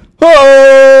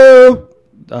 Oh!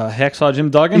 Hacksaw Jim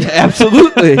Duggan? Yeah,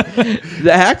 absolutely.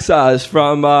 The Hacksaw is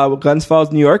from Glens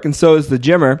Falls, New York, and so is the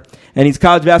Jimmer. And he's a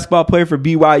college basketball player for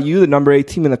BYU, the number 8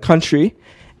 team in the country.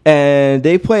 And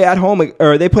they play at home,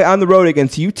 or they play on the road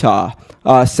against Utah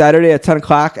Saturday at 10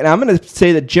 o'clock. And I'm going to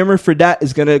say that Jimmer Fredette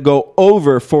is going to go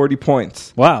over 40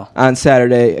 points. Wow. On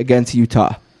Saturday against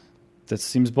Utah. That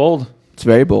seems bold. It's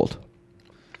very bold.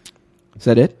 Is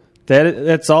that it?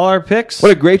 That's all our picks.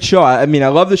 What a great show. I mean, I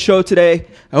love the show today.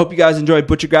 I hope you guys enjoyed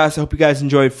Butchergrass. I hope you guys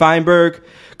enjoyed Feinberg.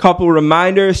 Couple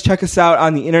reminders. Check us out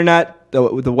on the internet.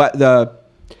 The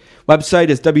website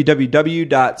is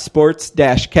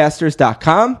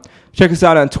www.sports-casters.com. Check us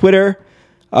out on Twitter.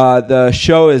 The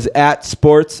show is at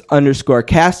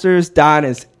sports_casters. Don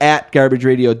is at Garbage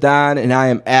Radio Don, and I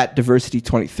am at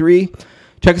Diversity23.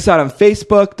 Check us out on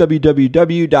Facebook,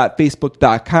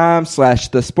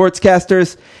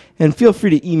 www.facebook.com/thesportscasters. And feel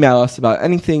free to email us about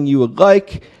anything you would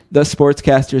like,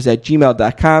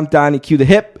 thesportscasters@gmail.com. Donnie, cue the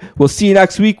hip. We'll see you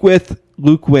next week with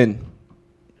Luke Wynn.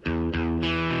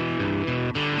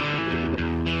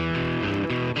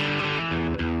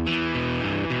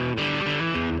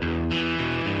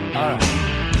 All right.